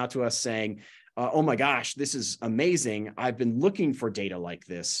groups reaching out to us saying, oh my gosh, this is amazing. I've been looking for data like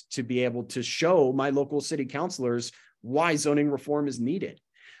this to be able to show my local city councilors why zoning reform is needed.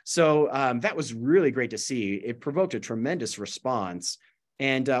 So that was really great to see. It provoked a tremendous response.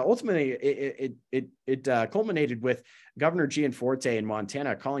 And ultimately, it culminated with Governor Gianforte in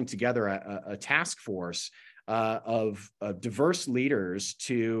Montana calling together a task force of diverse leaders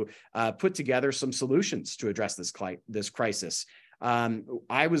to put together some solutions to address this crisis.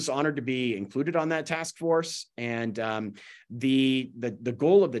 I was honored to be included on that task force, and the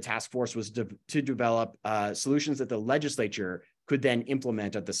goal of the task force was to develop solutions that the legislature could then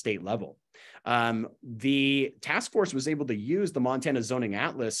implement at the state level. The task force was able to use the Montana Zoning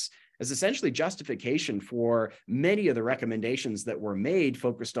Atlas as essentially justification for many of the recommendations that were made,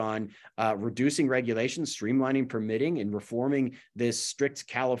 focused on reducing regulations, streamlining permitting, and reforming this strict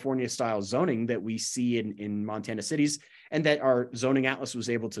California-style zoning that we see in Montana cities, and that our zoning atlas was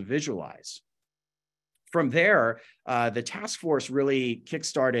able to visualize. From there, the task force really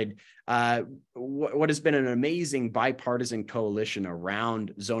kickstarted what has been an amazing bipartisan coalition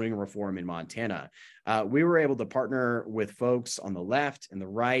around zoning reform in Montana. We were able to partner with folks on the left and the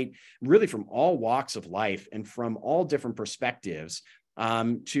right, really from all walks of life and from all different perspectives,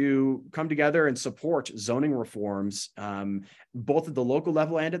 to come together and support zoning reforms, both at the local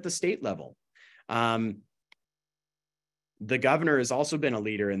level and at the state level. The governor has also been a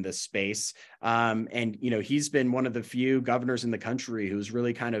leader in this space. And, you know, he's been one of the few governors in the country who's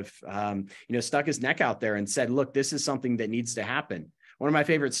really kind of, you know, stuck his neck out there and said, look, this is something that needs to happen. One of my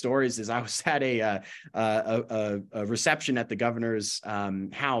favorite stories is I was at a reception at the governor's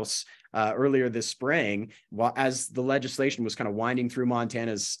house earlier this spring, as the legislation was kind of winding through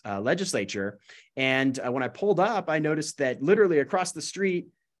Montana's legislature. And when I pulled up, I noticed that literally across the street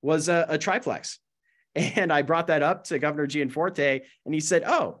was a triplex. And I brought that up to Governor Gianforte, and he said,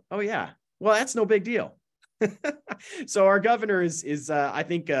 oh yeah, well, that's no big deal. So our governor is I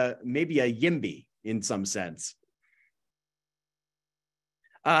think, maybe a YIMBY in some sense.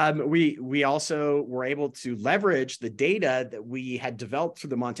 We also were able to leverage the data that we had developed through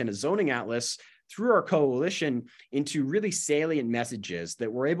the Montana Zoning Atlas through our coalition into really salient messages that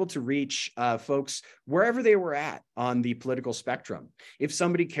were able to reach folks wherever they were at on the political spectrum. If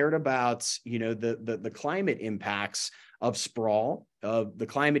somebody cared about, you know, the climate impacts of sprawl, of the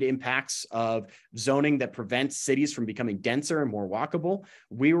climate impacts of zoning that prevents cities from becoming denser and more walkable,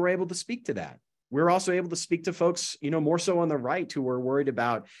 we were able to speak to that. We're also able to speak to folks, you know, more so on the right, who were worried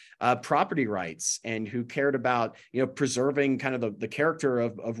about property rights and who cared about, you know, preserving kind of the character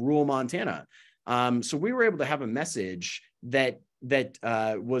of rural Montana. So we were able to have a message that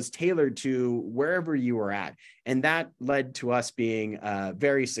was tailored to wherever you were at. And that led to us being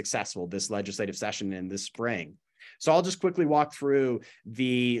very successful this legislative session in this spring. So I'll just quickly walk through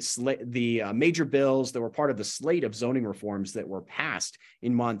the major bills that were part of the slate of zoning reforms that were passed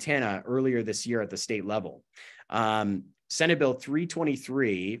in Montana earlier this year at the state level. Senate Bill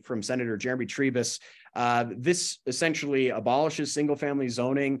 323 from Senator Jeremy Trebus. This essentially abolishes single-family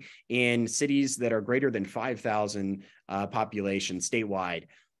zoning in cities that are greater than 5,000 population statewide,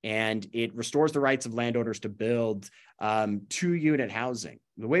 and it restores the rights of landowners to build two-unit housing.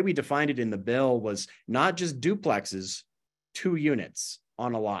 The way we defined it in the bill was not just duplexes, 2 units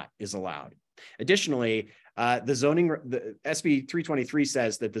on a lot is allowed. Additionally, the SB 323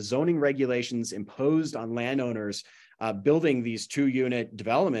 says that the zoning regulations imposed on landowners building these 2-unit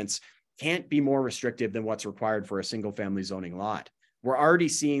developments can't be more restrictive than what's required for a single-family zoning lot. We're already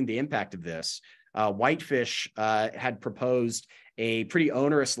seeing the impact of this. Whitefish had proposed a pretty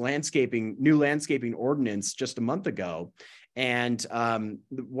onerous new landscaping ordinance just a month ago. And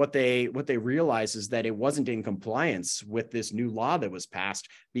what they realized is that it wasn't in compliance with this new law that was passed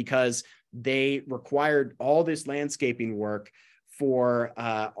because they required all this landscaping work for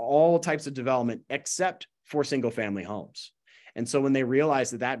all types of development except for single-family homes. And so when they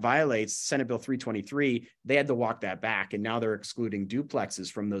realized that that violates Senate Bill 323, they had to walk that back, and now they're excluding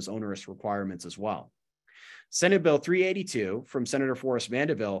duplexes from those onerous requirements as well. Senate Bill 382 from Senator Forrest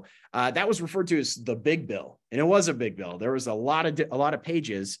Mandeville, that was referred to as the big bill, and it was a big bill. There was a lot of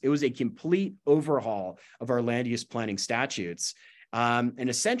pages. It was a complete overhaul of our land use planning statutes. And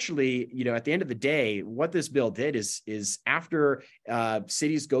essentially, at the end of the day, what this bill did is after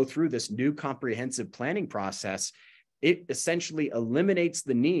cities go through this new comprehensive planning process, it essentially eliminates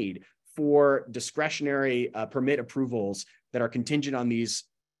the need for discretionary permit approvals that are contingent on these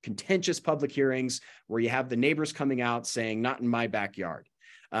contentious public hearings where you have the neighbors coming out saying, not in my backyard.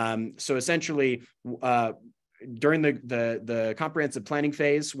 So essentially, during the comprehensive planning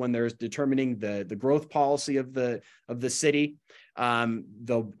phase, when there's determining the growth policy of the city,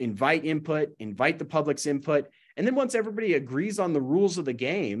 they'll invite the public's input. And then once everybody agrees on the rules of the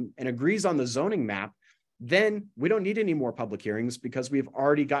game and agrees on the zoning map, then we don't need any more public hearings because we've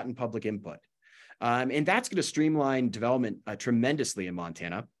already gotten public input. And that's going to streamline development tremendously in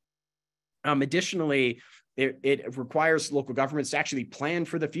Montana. Additionally, it requires local governments to actually plan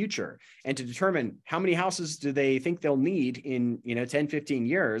for the future and to determine how many houses do they think they'll need in 10, 15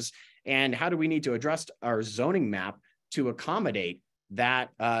 years, and how do we need to adjust our zoning map to accommodate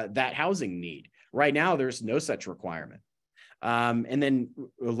that housing need. Right now, there's no such requirement. And then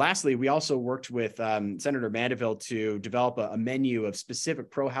lastly, we also worked with Senator Mandeville to develop a menu of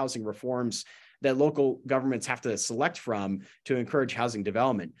specific pro-housing reforms that local governments have to select from to encourage housing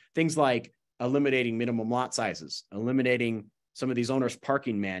development. Things like eliminating minimum lot sizes, eliminating some of these owners'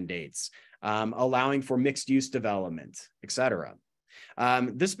 parking mandates, allowing for mixed-use development, et cetera.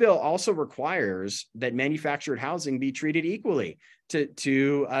 This bill also requires that manufactured housing be treated equally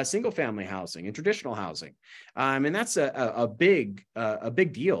to single-family housing and traditional housing, and that's a big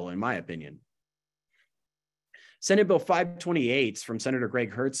deal in my opinion. Senate Bill 528 from Senator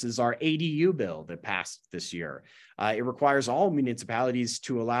Greg Hertz is our ADU bill that passed this year. It requires all municipalities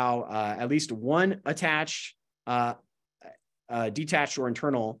to allow at least one attached, detached or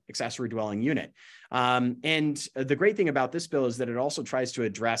internal accessory dwelling unit. And the great thing about this bill is that it also tries to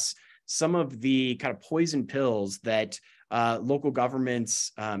address some of the kind of poison pills that local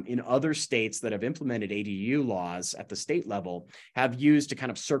governments in other states that have implemented ADU laws at the state level have used to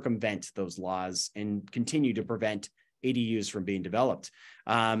kind of circumvent those laws and continue to prevent ADUs from being developed.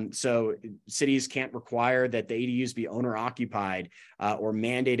 So cities can't require that the ADUs be owner occupied or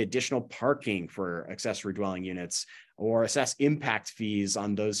mandate additional parking for accessory dwelling units or assess impact fees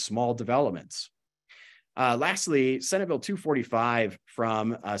on those small developments. Lastly, Senate Bill 245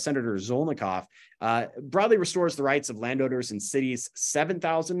 from Senator Zolnikoff broadly restores the rights of landowners in cities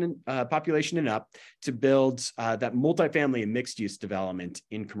 7,000 population and up to build that multifamily and mixed-use development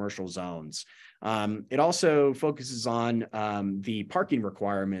in commercial zones. It also focuses on the parking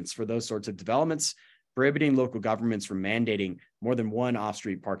requirements for those sorts of developments, prohibiting local governments from mandating more than one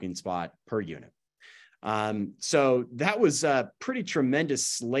off-street parking spot per unit. So that was a pretty tremendous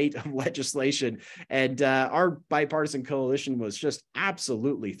slate of legislation, and our bipartisan coalition was just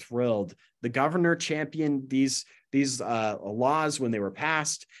absolutely thrilled. The governor championed these laws when they were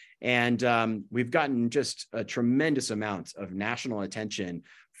passed, and we've gotten just a tremendous amount of national attention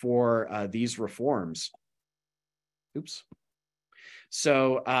for these reforms. Oops.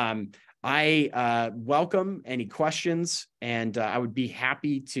 So I welcome any questions, and I would be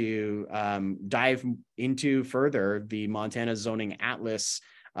happy to dive into further the Montana Zoning Atlas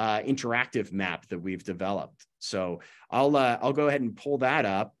interactive map that we've developed. So I'll go ahead and pull that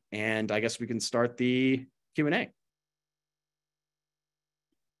up, and I guess we can start the Q&A.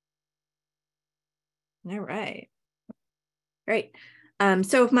 All right. Great.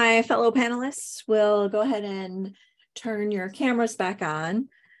 So if my fellow panelists will go ahead and turn your cameras back on.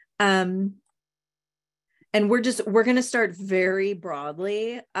 And we're going to start very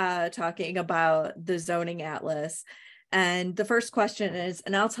broadly talking about the zoning atlas. And the first question is,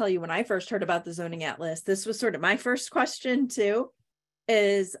 and I'll tell you, when I first heard about the zoning atlas, this was sort of my first question too,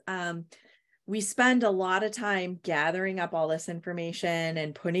 is we spend a lot of time gathering up all this information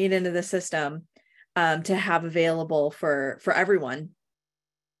and putting it into the system to have available for everyone.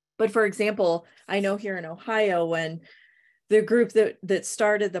 But for example, I know here in Ohio, when the group that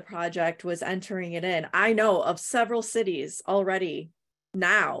started the project was entering it in, I know of several cities already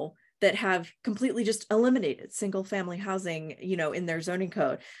now that have completely just eliminated single family housing, in their zoning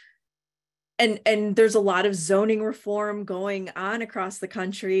code. And there's a lot of zoning reform going on across the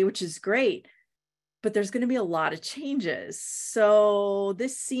country, which is great, but there's going to be a lot of changes. So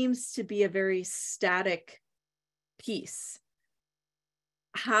this seems to be a very static piece.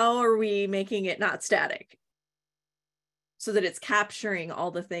 How are we making it not static, so that it's capturing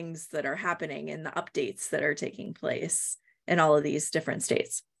all the things that are happening and the updates that are taking place in all of these different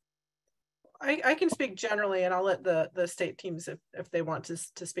states? I can speak generally, and I'll let the state teams, if they want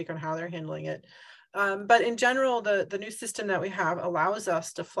to speak on how they're handling it. But in general, the new system that we have allows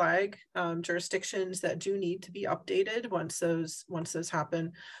us to flag jurisdictions that do need to be updated once those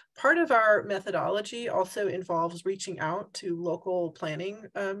happen. Part of our methodology also involves reaching out to local planning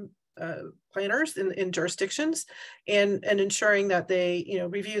planners in jurisdictions and ensuring that they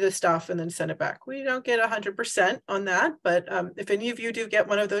review the stuff and then send it back. We don't get 100% on that, but if any of you do get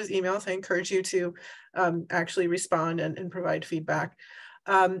one of those emails, I encourage you to actually respond and provide feedback.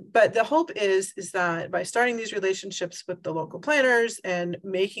 But the hope is that by starting these relationships with the local planners and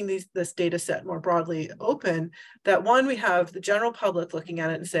making this data set more broadly open, that one, we have the general public looking at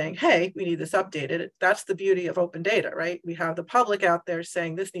it and saying, hey, we need this updated. That's the beauty of open data, right? We have the public out there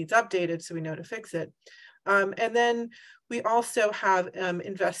saying this needs updated, so we know to fix it. And then we also have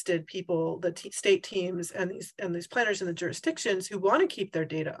invested people, the state teams and these planners in the jurisdictions who want to keep their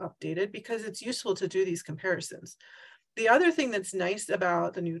data updated because it's useful to do these comparisons. The other thing that's nice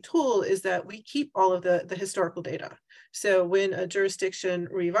about the new tool is that we keep all of the historical data. So when a jurisdiction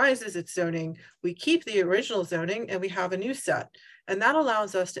revises its zoning, we keep the original zoning and we have a new set. And that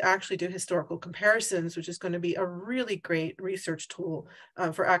allows us to actually do historical comparisons, which is going to be a really great research tool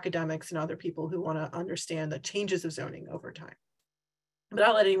for academics and other people who want to understand the changes of zoning over time. But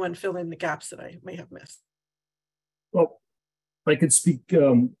I'll let anyone fill in the gaps that I may have missed. Well, I could speak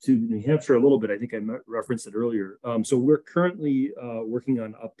to New Hampshire a little bit. I think I referenced it earlier. So we're currently working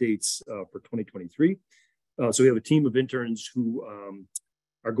on updates for 2023. So we have a team of interns who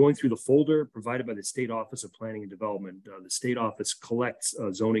are going through the folder provided by the State Office of Planning and Development. The state office collects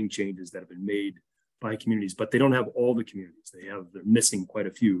zoning changes that have been made by communities, but they don't have all the communities. They're missing quite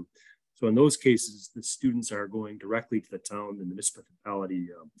a few. So in those cases, the students are going directly to the town and the municipality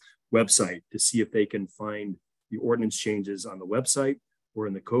website to see if they can find the ordinance changes on the website or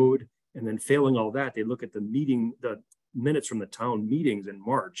in the code. And then failing all that, they look at the minutes from the town meetings in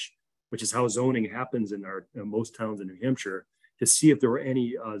March, which is how zoning happens in most towns in New Hampshire, to see if there were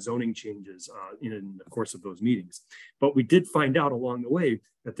any zoning changes in the course of those meetings. But we did find out along the way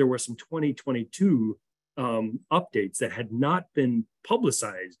that there were some 2022 updates that had not been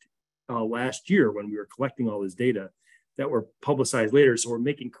publicized last year when we were collecting all this data, that were publicized later. So we're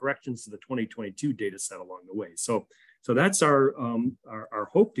making corrections to the 2022 data set along the way. So that's our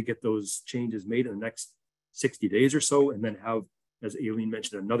hope, to get those changes made in the next 60 days or so, and then have, as Aileen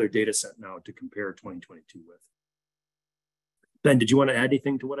mentioned, another data set now to compare 2022 with. Ben, did you want to add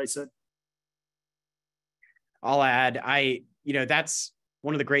anything to what I said? I'll add, that's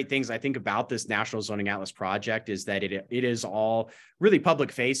one of the great things I think about this National Zoning Atlas project, is that it is all really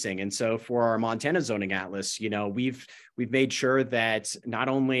public facing. And so for our Montana Zoning Atlas, we've made sure that not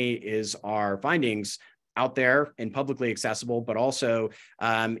only is our findings out there and publicly accessible, but also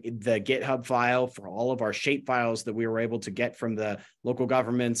the GitHub file for all of our shape files that we were able to get from the local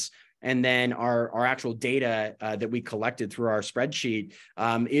governments. And then our actual data that we collected through our spreadsheet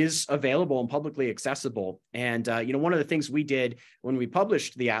is available and publicly accessible. And, one of the things we did when we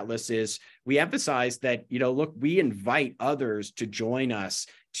published the Atlas is we emphasized that, look, we invite others to join us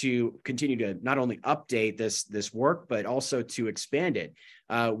to continue to not only update this work, but also to expand it.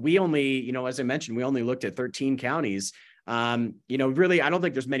 We only, as I mentioned, we only looked at 13 counties. Really, I don't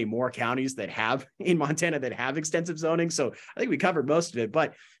think there's many more counties that have in Montana that have extensive zoning. So I think we covered most of it.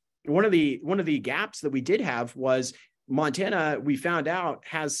 But one of the gaps that we did have was Montana, we found out,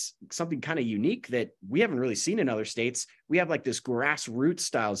 has something kind of unique that we haven't really seen in other states. We have like this grassroots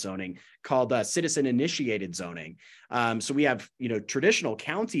style zoning called citizen initiated zoning. So we have, traditional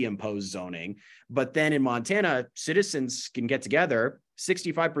county imposed zoning, but then in Montana, citizens can get together.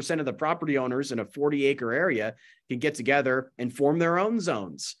 65% of the property owners in a 40-acre area can get together and form their own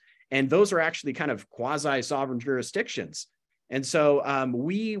zones. And those are actually kind of quasi-sovereign jurisdictions. And so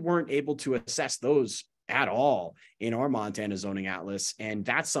we weren't able to assess those at all in our Montana zoning atlas. And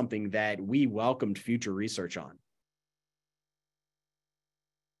that's something that we welcomed future research on.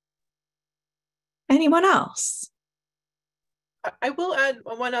 Anyone else? I will add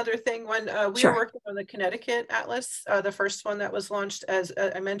one other thing. When we were working on the Connecticut Atlas, the first one that was launched, as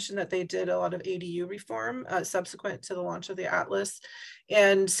I mentioned, that they did a lot of ADU reform subsequent to the launch of the Atlas.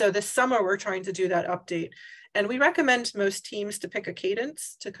 And so this summer, we're trying to do that update. And we recommend most teams to pick a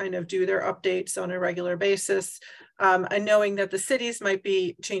cadence to kind of do their updates on a regular basis. And knowing that the cities might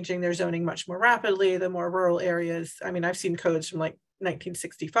be changing their zoning much more rapidly, the more rural areas. I mean, I've seen codes from like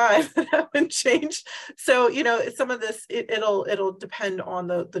 1965 that haven't changed. So, some of this, it'll depend on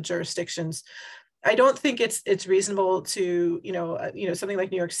the jurisdictions. I don't think it's reasonable to, something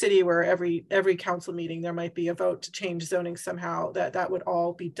like New York City, where every council meeting, there might be a vote to change zoning somehow, that would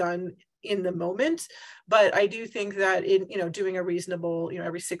all be done in the moment. But I do think that in, doing a reasonable,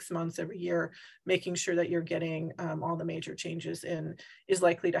 every 6 months, every year, making sure that you're getting all the major changes in is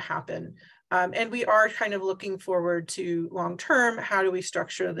likely to happen. And we are kind of looking forward to long-term, how do we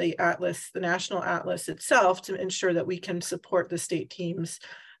structure the Atlas, the National Atlas itself, to ensure that we can support the state teams.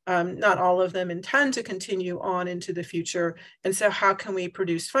 Not all of them intend to continue on into the future. And so how can we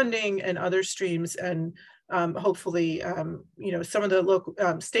produce funding and other streams, and hopefully, some of the local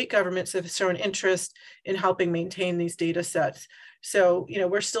state governments have shown interest in helping maintain these data sets. So,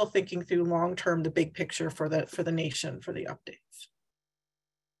 we're still thinking through long-term, the big picture for the nation, for the updates.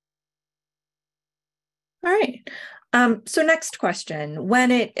 All right. So next question,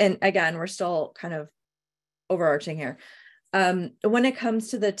 and again, we're still kind of overarching here. When it comes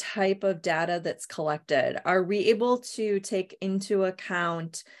to the type of data that's collected, are we able to take into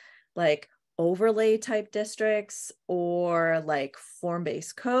account like overlay type districts or like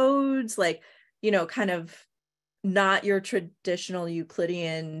form-based codes, like, kind of not your traditional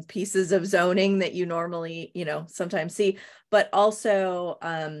Euclidean pieces of zoning that you normally, sometimes see, but also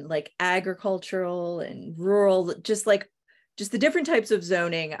like agricultural and rural, just the different types of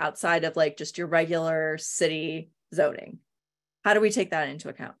zoning outside of like just your regular city zoning. How do we take that into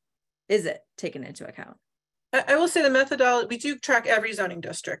account? Is it taken into account? I will say the methodology, we do track every zoning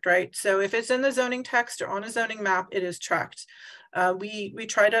district, right? So if it's in the zoning text or on a zoning map, it is tracked. We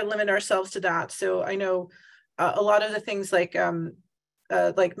try to limit ourselves to that. So I know a lot of the things like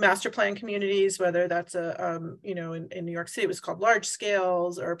master plan communities, whether that's in New York City, it was called large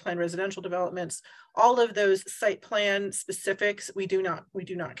scales, or planned residential developments, all of those site plan specifics, we do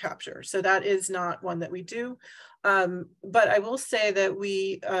not capture. So that is not one that we do. But I will say that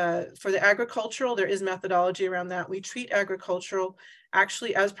we, for the agricultural, there is methodology around that. We treat agricultural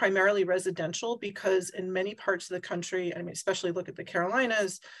actually as primarily residential, because in many parts of the country, I mean, especially look at the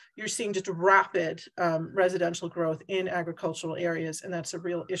Carolinas, you're seeing just rapid residential growth in agricultural areas, and that's a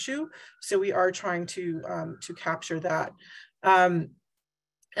real issue. So we are trying to capture that.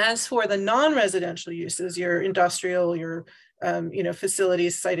 As for the non-residential uses, your industrial, your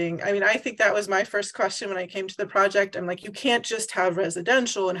facilities citing, I mean, I think that was my first question when I came to the project. I'm like, you can't just have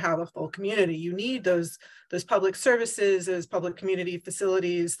residential and have a full community. You need those public services, those public community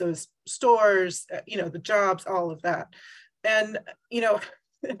facilities, those stores, the jobs, all of that. And,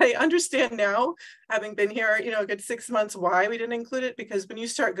 I understand now, having been here, a good 6 months, why we didn't include it, because when you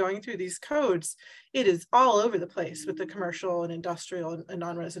start going through these codes, it is all over the place with the commercial and industrial and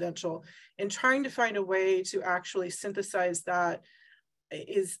non-residential, and trying to find a way to actually synthesize that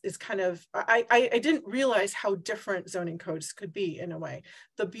is kind of, I didn't realize how different zoning codes could be in a way.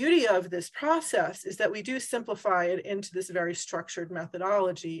 The beauty of this process is that we do simplify it into this very structured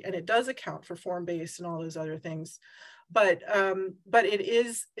methodology, and it does account for form-based and all those other things. But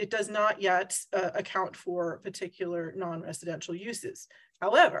it does not yet account for particular non-residential uses.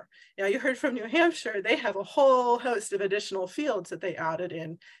 However, you heard from New Hampshire, they have a whole host of additional fields that they added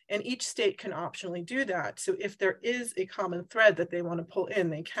in, and each state can optionally do that. So if there is a common thread that they want to pull in,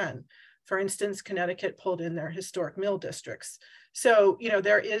 they can. For instance, Connecticut pulled in their historic mill districts. So,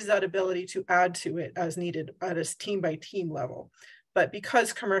 there is that ability to add to it as needed at a team by team level. But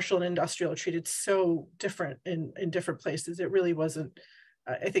because commercial and industrial are treated so different in different places, it really wasn't,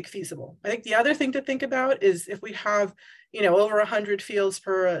 I think, feasible. I think the other thing to think about is if we have, over 100 fields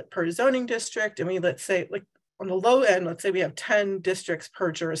per zoning district, I mean, let's say like on the low end, let's say we have 10 districts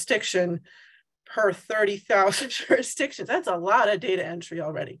per jurisdiction, per 30,000 jurisdictions. That's a lot of data entry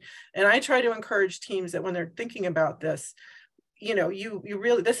already. And I try to encourage teams that when they're thinking about this, you know, you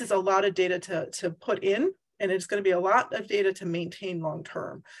really, this is a lot of data to put in, and it's going to be a lot of data to maintain long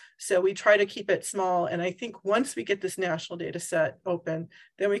term. So we try to keep it small. And I think once we get this national data set open,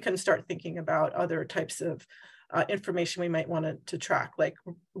 then we can start thinking about other types of information we might want to track, like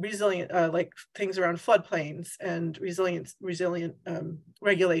resilient, like things around floodplains and resilient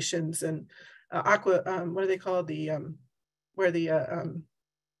regulations and what do they call where the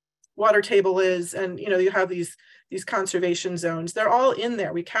water table is, and you know, you have these conservation zones. They're all in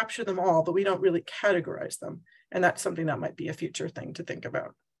there. We capture them all, but we don't really categorize them, and that's something that might be a future thing to think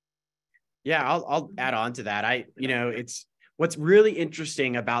about. Yeah, I'll add on to that. It's what's really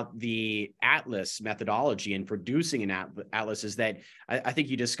interesting about the Atlas methodology and producing an Atlas is that I think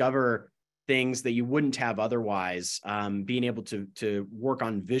you discover things that you wouldn't have otherwise, being able to work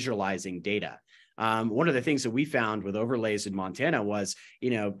on visualizing data. One of the things that we found with overlays in Montana was, you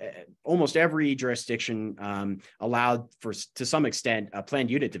know, almost every jurisdiction allowed for, to some extent,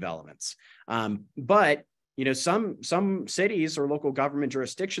 planned unit developments. But, you know, some cities or local government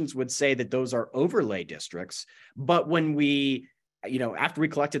jurisdictions would say that those are overlay districts. But when we, you know, after we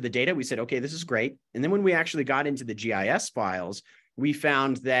collected the data, we said, okay, this is great. And then when we actually got into the GIS files, we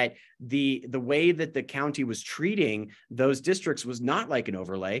found that the way that the county was treating those districts was not like an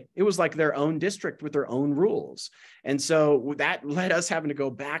overlay. It was like their own district with their own rules. And so that led us having to go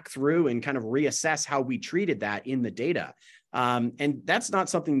back through and kind of reassess how we treated that in the data. And that's not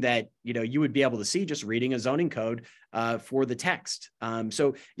something that, you know, you would be able to see just reading a zoning code for the text.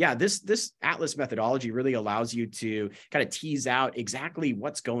 So yeah, this Atlas methodology really allows you to kind of tease out exactly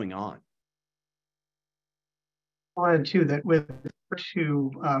what's going on. I'll add too that with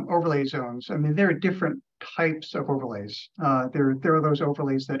overlay zones, I mean, there are different types of overlays. There are those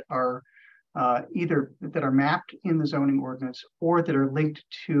overlays that are either that are mapped in the zoning ordinance or that are linked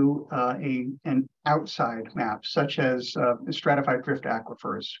to an outside map, such as stratified drift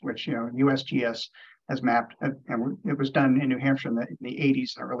aquifers, which, you know, USGS has mapped, and it was done in New Hampshire in the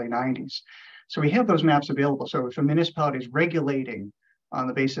 80s and early 90s. So we have those maps available. So if a municipality is regulating on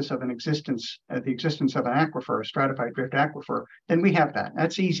the basis of the existence of an aquifer, a stratified drift aquifer, then we have that.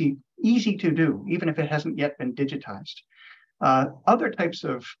 That's easy to do, even if it hasn't yet been digitized. Other types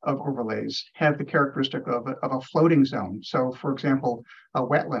of overlays have the characteristic of a floating zone. So, for example, a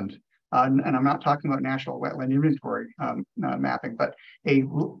wetland, and I'm not talking about national wetland inventory mapping, but a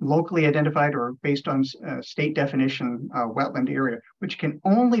locally identified or based on state definition wetland area, which can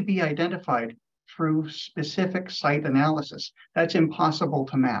only be identified through specific site analysis. That's impossible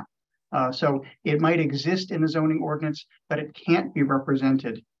to map. So it might exist in the zoning ordinance, but it can't be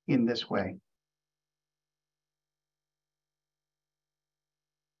represented in this way.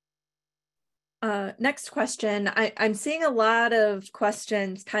 Next question. I'm seeing a lot of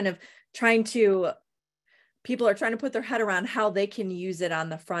questions kind of people are trying to put their head around how they can use it on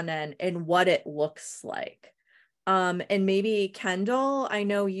the front end and what it looks like. And maybe Kendall, I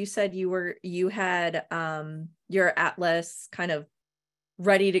know you said you had your Atlas kind of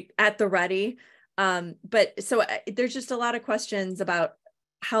at the ready. But so there's just a lot of questions about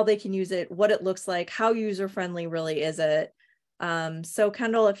how they can use it, what it looks like, how user-friendly really is it. So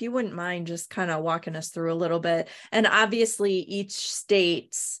Kendall, if you wouldn't mind just kind of walking us through a little bit. And obviously each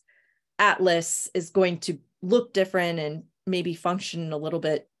state's Atlas is going to look different and maybe function a little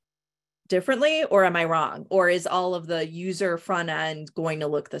bit differently, or am I wrong? Or is all of the user front end going to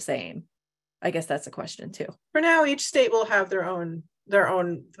look the same? I guess that's a question too. For now, each state will have their own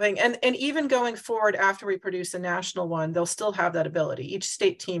thing. And even going forward after we produce a national one, they'll still have that ability. Each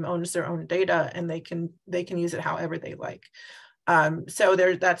state team owns their own data and they can use it however they like. So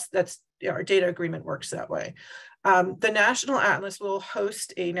that's our data agreement works that way. The National Atlas will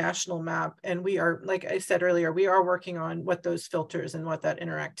host a national map, and we are, like I said earlier, we are working on what those filters and what that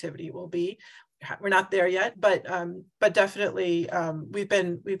interactivity will be. We're not there yet, but definitely we've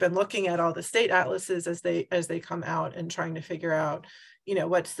been looking at all the state atlases as they come out and trying to figure out, you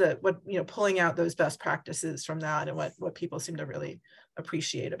know, pulling out those best practices from that and what people seem to really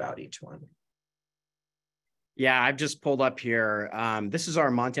appreciate about each one. Yeah, I've just pulled up here. This is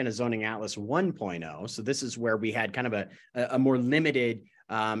our Montana Zoning Atlas 1.0. So this is where we had kind of a more limited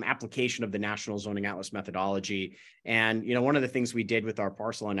application of the National Zoning Atlas methodology. And, you know, one of the things we did with our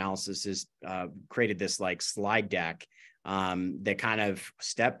parcel analysis is created this like slide deck that kind of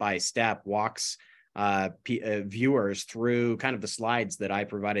step by step walks viewers through kind of the slides that I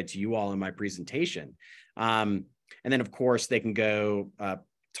provided to you all in my presentation. And then, of course, they can go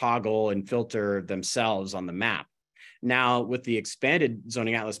toggle and filter themselves on the map. Now, with the expanded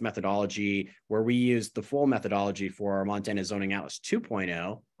zoning atlas methodology, where we use the full methodology for our Montana Zoning Atlas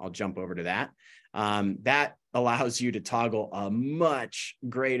 2.0, I'll jump over to that. That allows you to toggle a much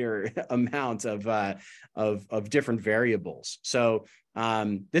greater amount of different variables. So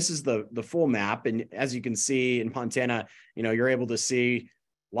this is the full map, and as you can see in Montana, you're able to see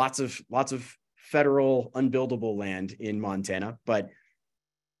lots of federal unbuildable land in Montana, but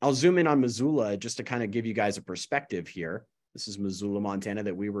I'll zoom in on Missoula just to kind of give you guys a perspective here. This is Missoula, Montana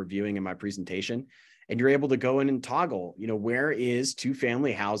that we were viewing in my presentation. And you're able to go in and toggle, where is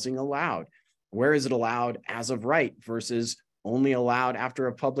two-family housing allowed? Where is it allowed as of right versus only allowed after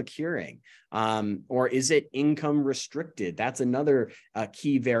a public hearing? Or is it income restricted? That's another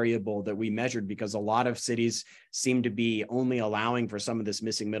key variable that we measured, because a lot of cities seem to be only allowing for some of this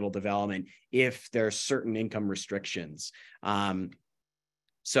missing middle development if there are certain income restrictions.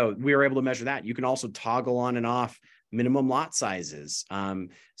 So we were able to measure that. You can also toggle on and off minimum lot sizes.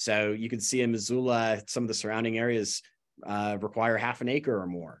 So you can see in Missoula, some of the surrounding areas require half an acre or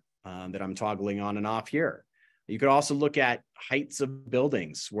more that I'm toggling on and off here. You could also look at heights of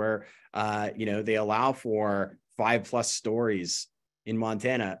buildings where, they allow for 5+ stories in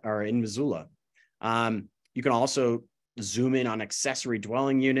Montana or in Missoula. You can also zoom in on accessory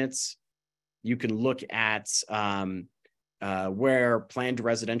dwelling units. You can look at where planned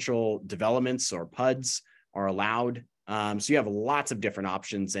residential developments or PUDs are allowed. So you have lots of different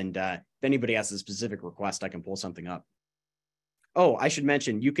options. And if anybody has a specific request, I can pull something up. Oh, I should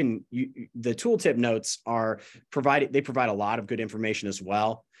mention, the tooltip notes are provided. They provide a lot of good information as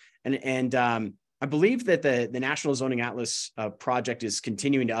well. And I believe that the National Zoning Atlas project is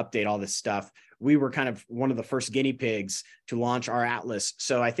continuing to update all this stuff. We were kind of one of the first guinea pigs to launch our atlas.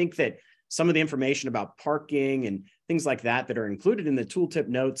 So I think that some of the information about parking and things like that are included in the tooltip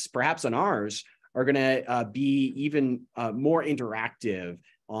notes, perhaps on ours, are going to be even more interactive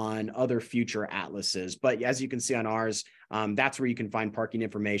on other future atlases. But as you can see on ours, that's where you can find parking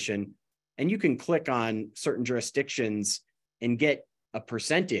information, and you can click on certain jurisdictions and get a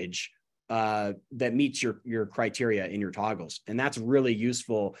percentage that meets your criteria in your toggles. And that's really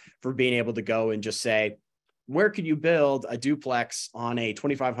useful for being able to go and just say, where could you build a duplex on a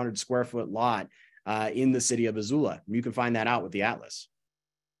 2,500 square foot lot in the city of Missoula? You can find that out with the atlas.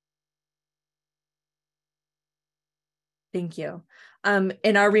 Thank you.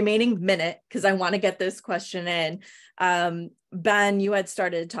 In our remaining minute, because I want to get this question in, Ben, you had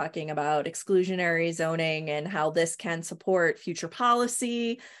started talking about exclusionary zoning and how this can support future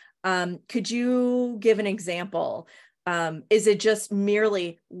policy. Could you give an example? Is it just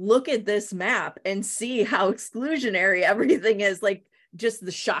merely look at this map and see how exclusionary everything is, like just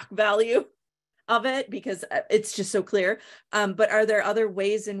the shock value of it, because it's just so clear? But are there other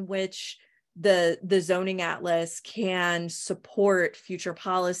ways in which the zoning atlas can support future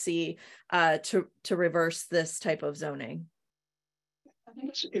policy to reverse this type of zoning? I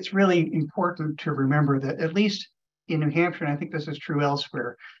think it's really important to remember that, at least in New Hampshire, and I think this is true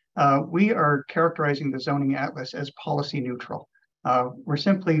elsewhere, we are characterizing the zoning atlas as policy neutral. We're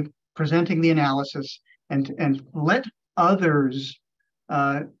simply presenting the analysis and let others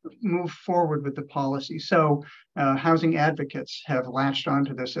move forward with the policy. So housing advocates have latched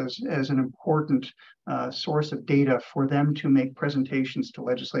onto this as an important source of data for them to make presentations to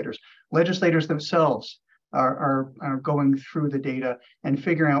legislators. Legislators themselves are going through the data and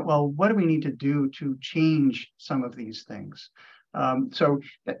figuring out, well, what do we need to do to change some of these things? So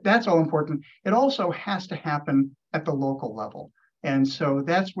that's all important. It also has to happen at the local level. And so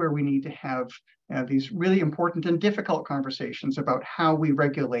that's where we need to have these really important and difficult conversations about how we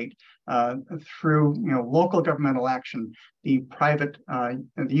regulate through local governmental action, the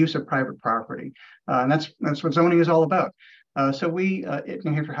use of private property. And that's what zoning is all about. So we at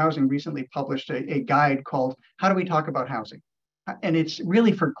New Hampshire Housing recently published a guide called How Do We Talk About Housing? And it's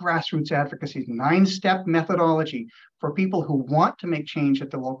really for grassroots advocacy, 9-step methodology for people who want to make change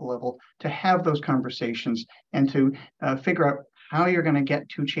at the local level, to have those conversations and to figure out how you're going to get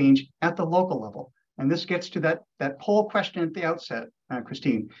to change at the local level. And this gets to that poll question at the outset,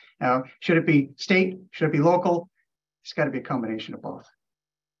 Christine. Should it be state? Should it be local? It's got to be a combination of both.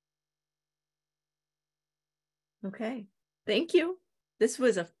 Okay, thank you. This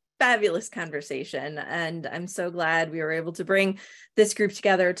was a fabulous conversation, and I'm so glad we were able to bring this group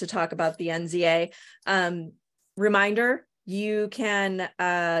together to talk about the NZA. Reminder, you can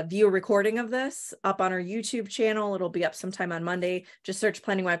view a recording of this up on our YouTube channel. It'll be up sometime on Monday. Just search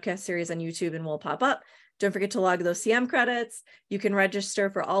Planning Webcast Series on YouTube and we'll pop up. Don't forget to log those CM credits. You can register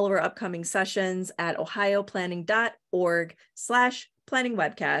for all of our upcoming sessions at ohioplanning.org/ Planning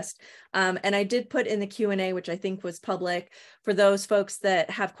Webcast. And I did put in the Q&A, which I think was public, for those folks that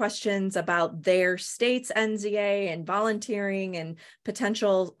have questions about their state's NZA and volunteering and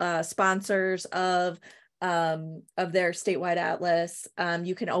potential sponsors of their statewide atlas.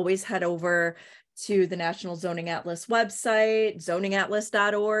 You can always head over to the National Zoning Atlas website,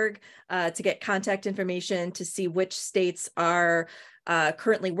 zoningatlas.org, to get contact information to see which states are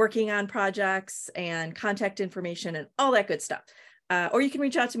currently working on projects and contact information and all that good stuff. Or you can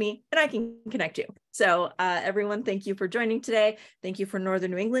reach out to me and I can connect you. So everyone, thank you for joining today. Thank you for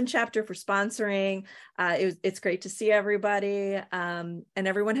Northern New England chapter for sponsoring. It's great to see everybody, and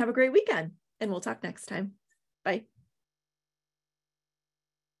everyone have a great weekend, and we'll talk next time. Bye.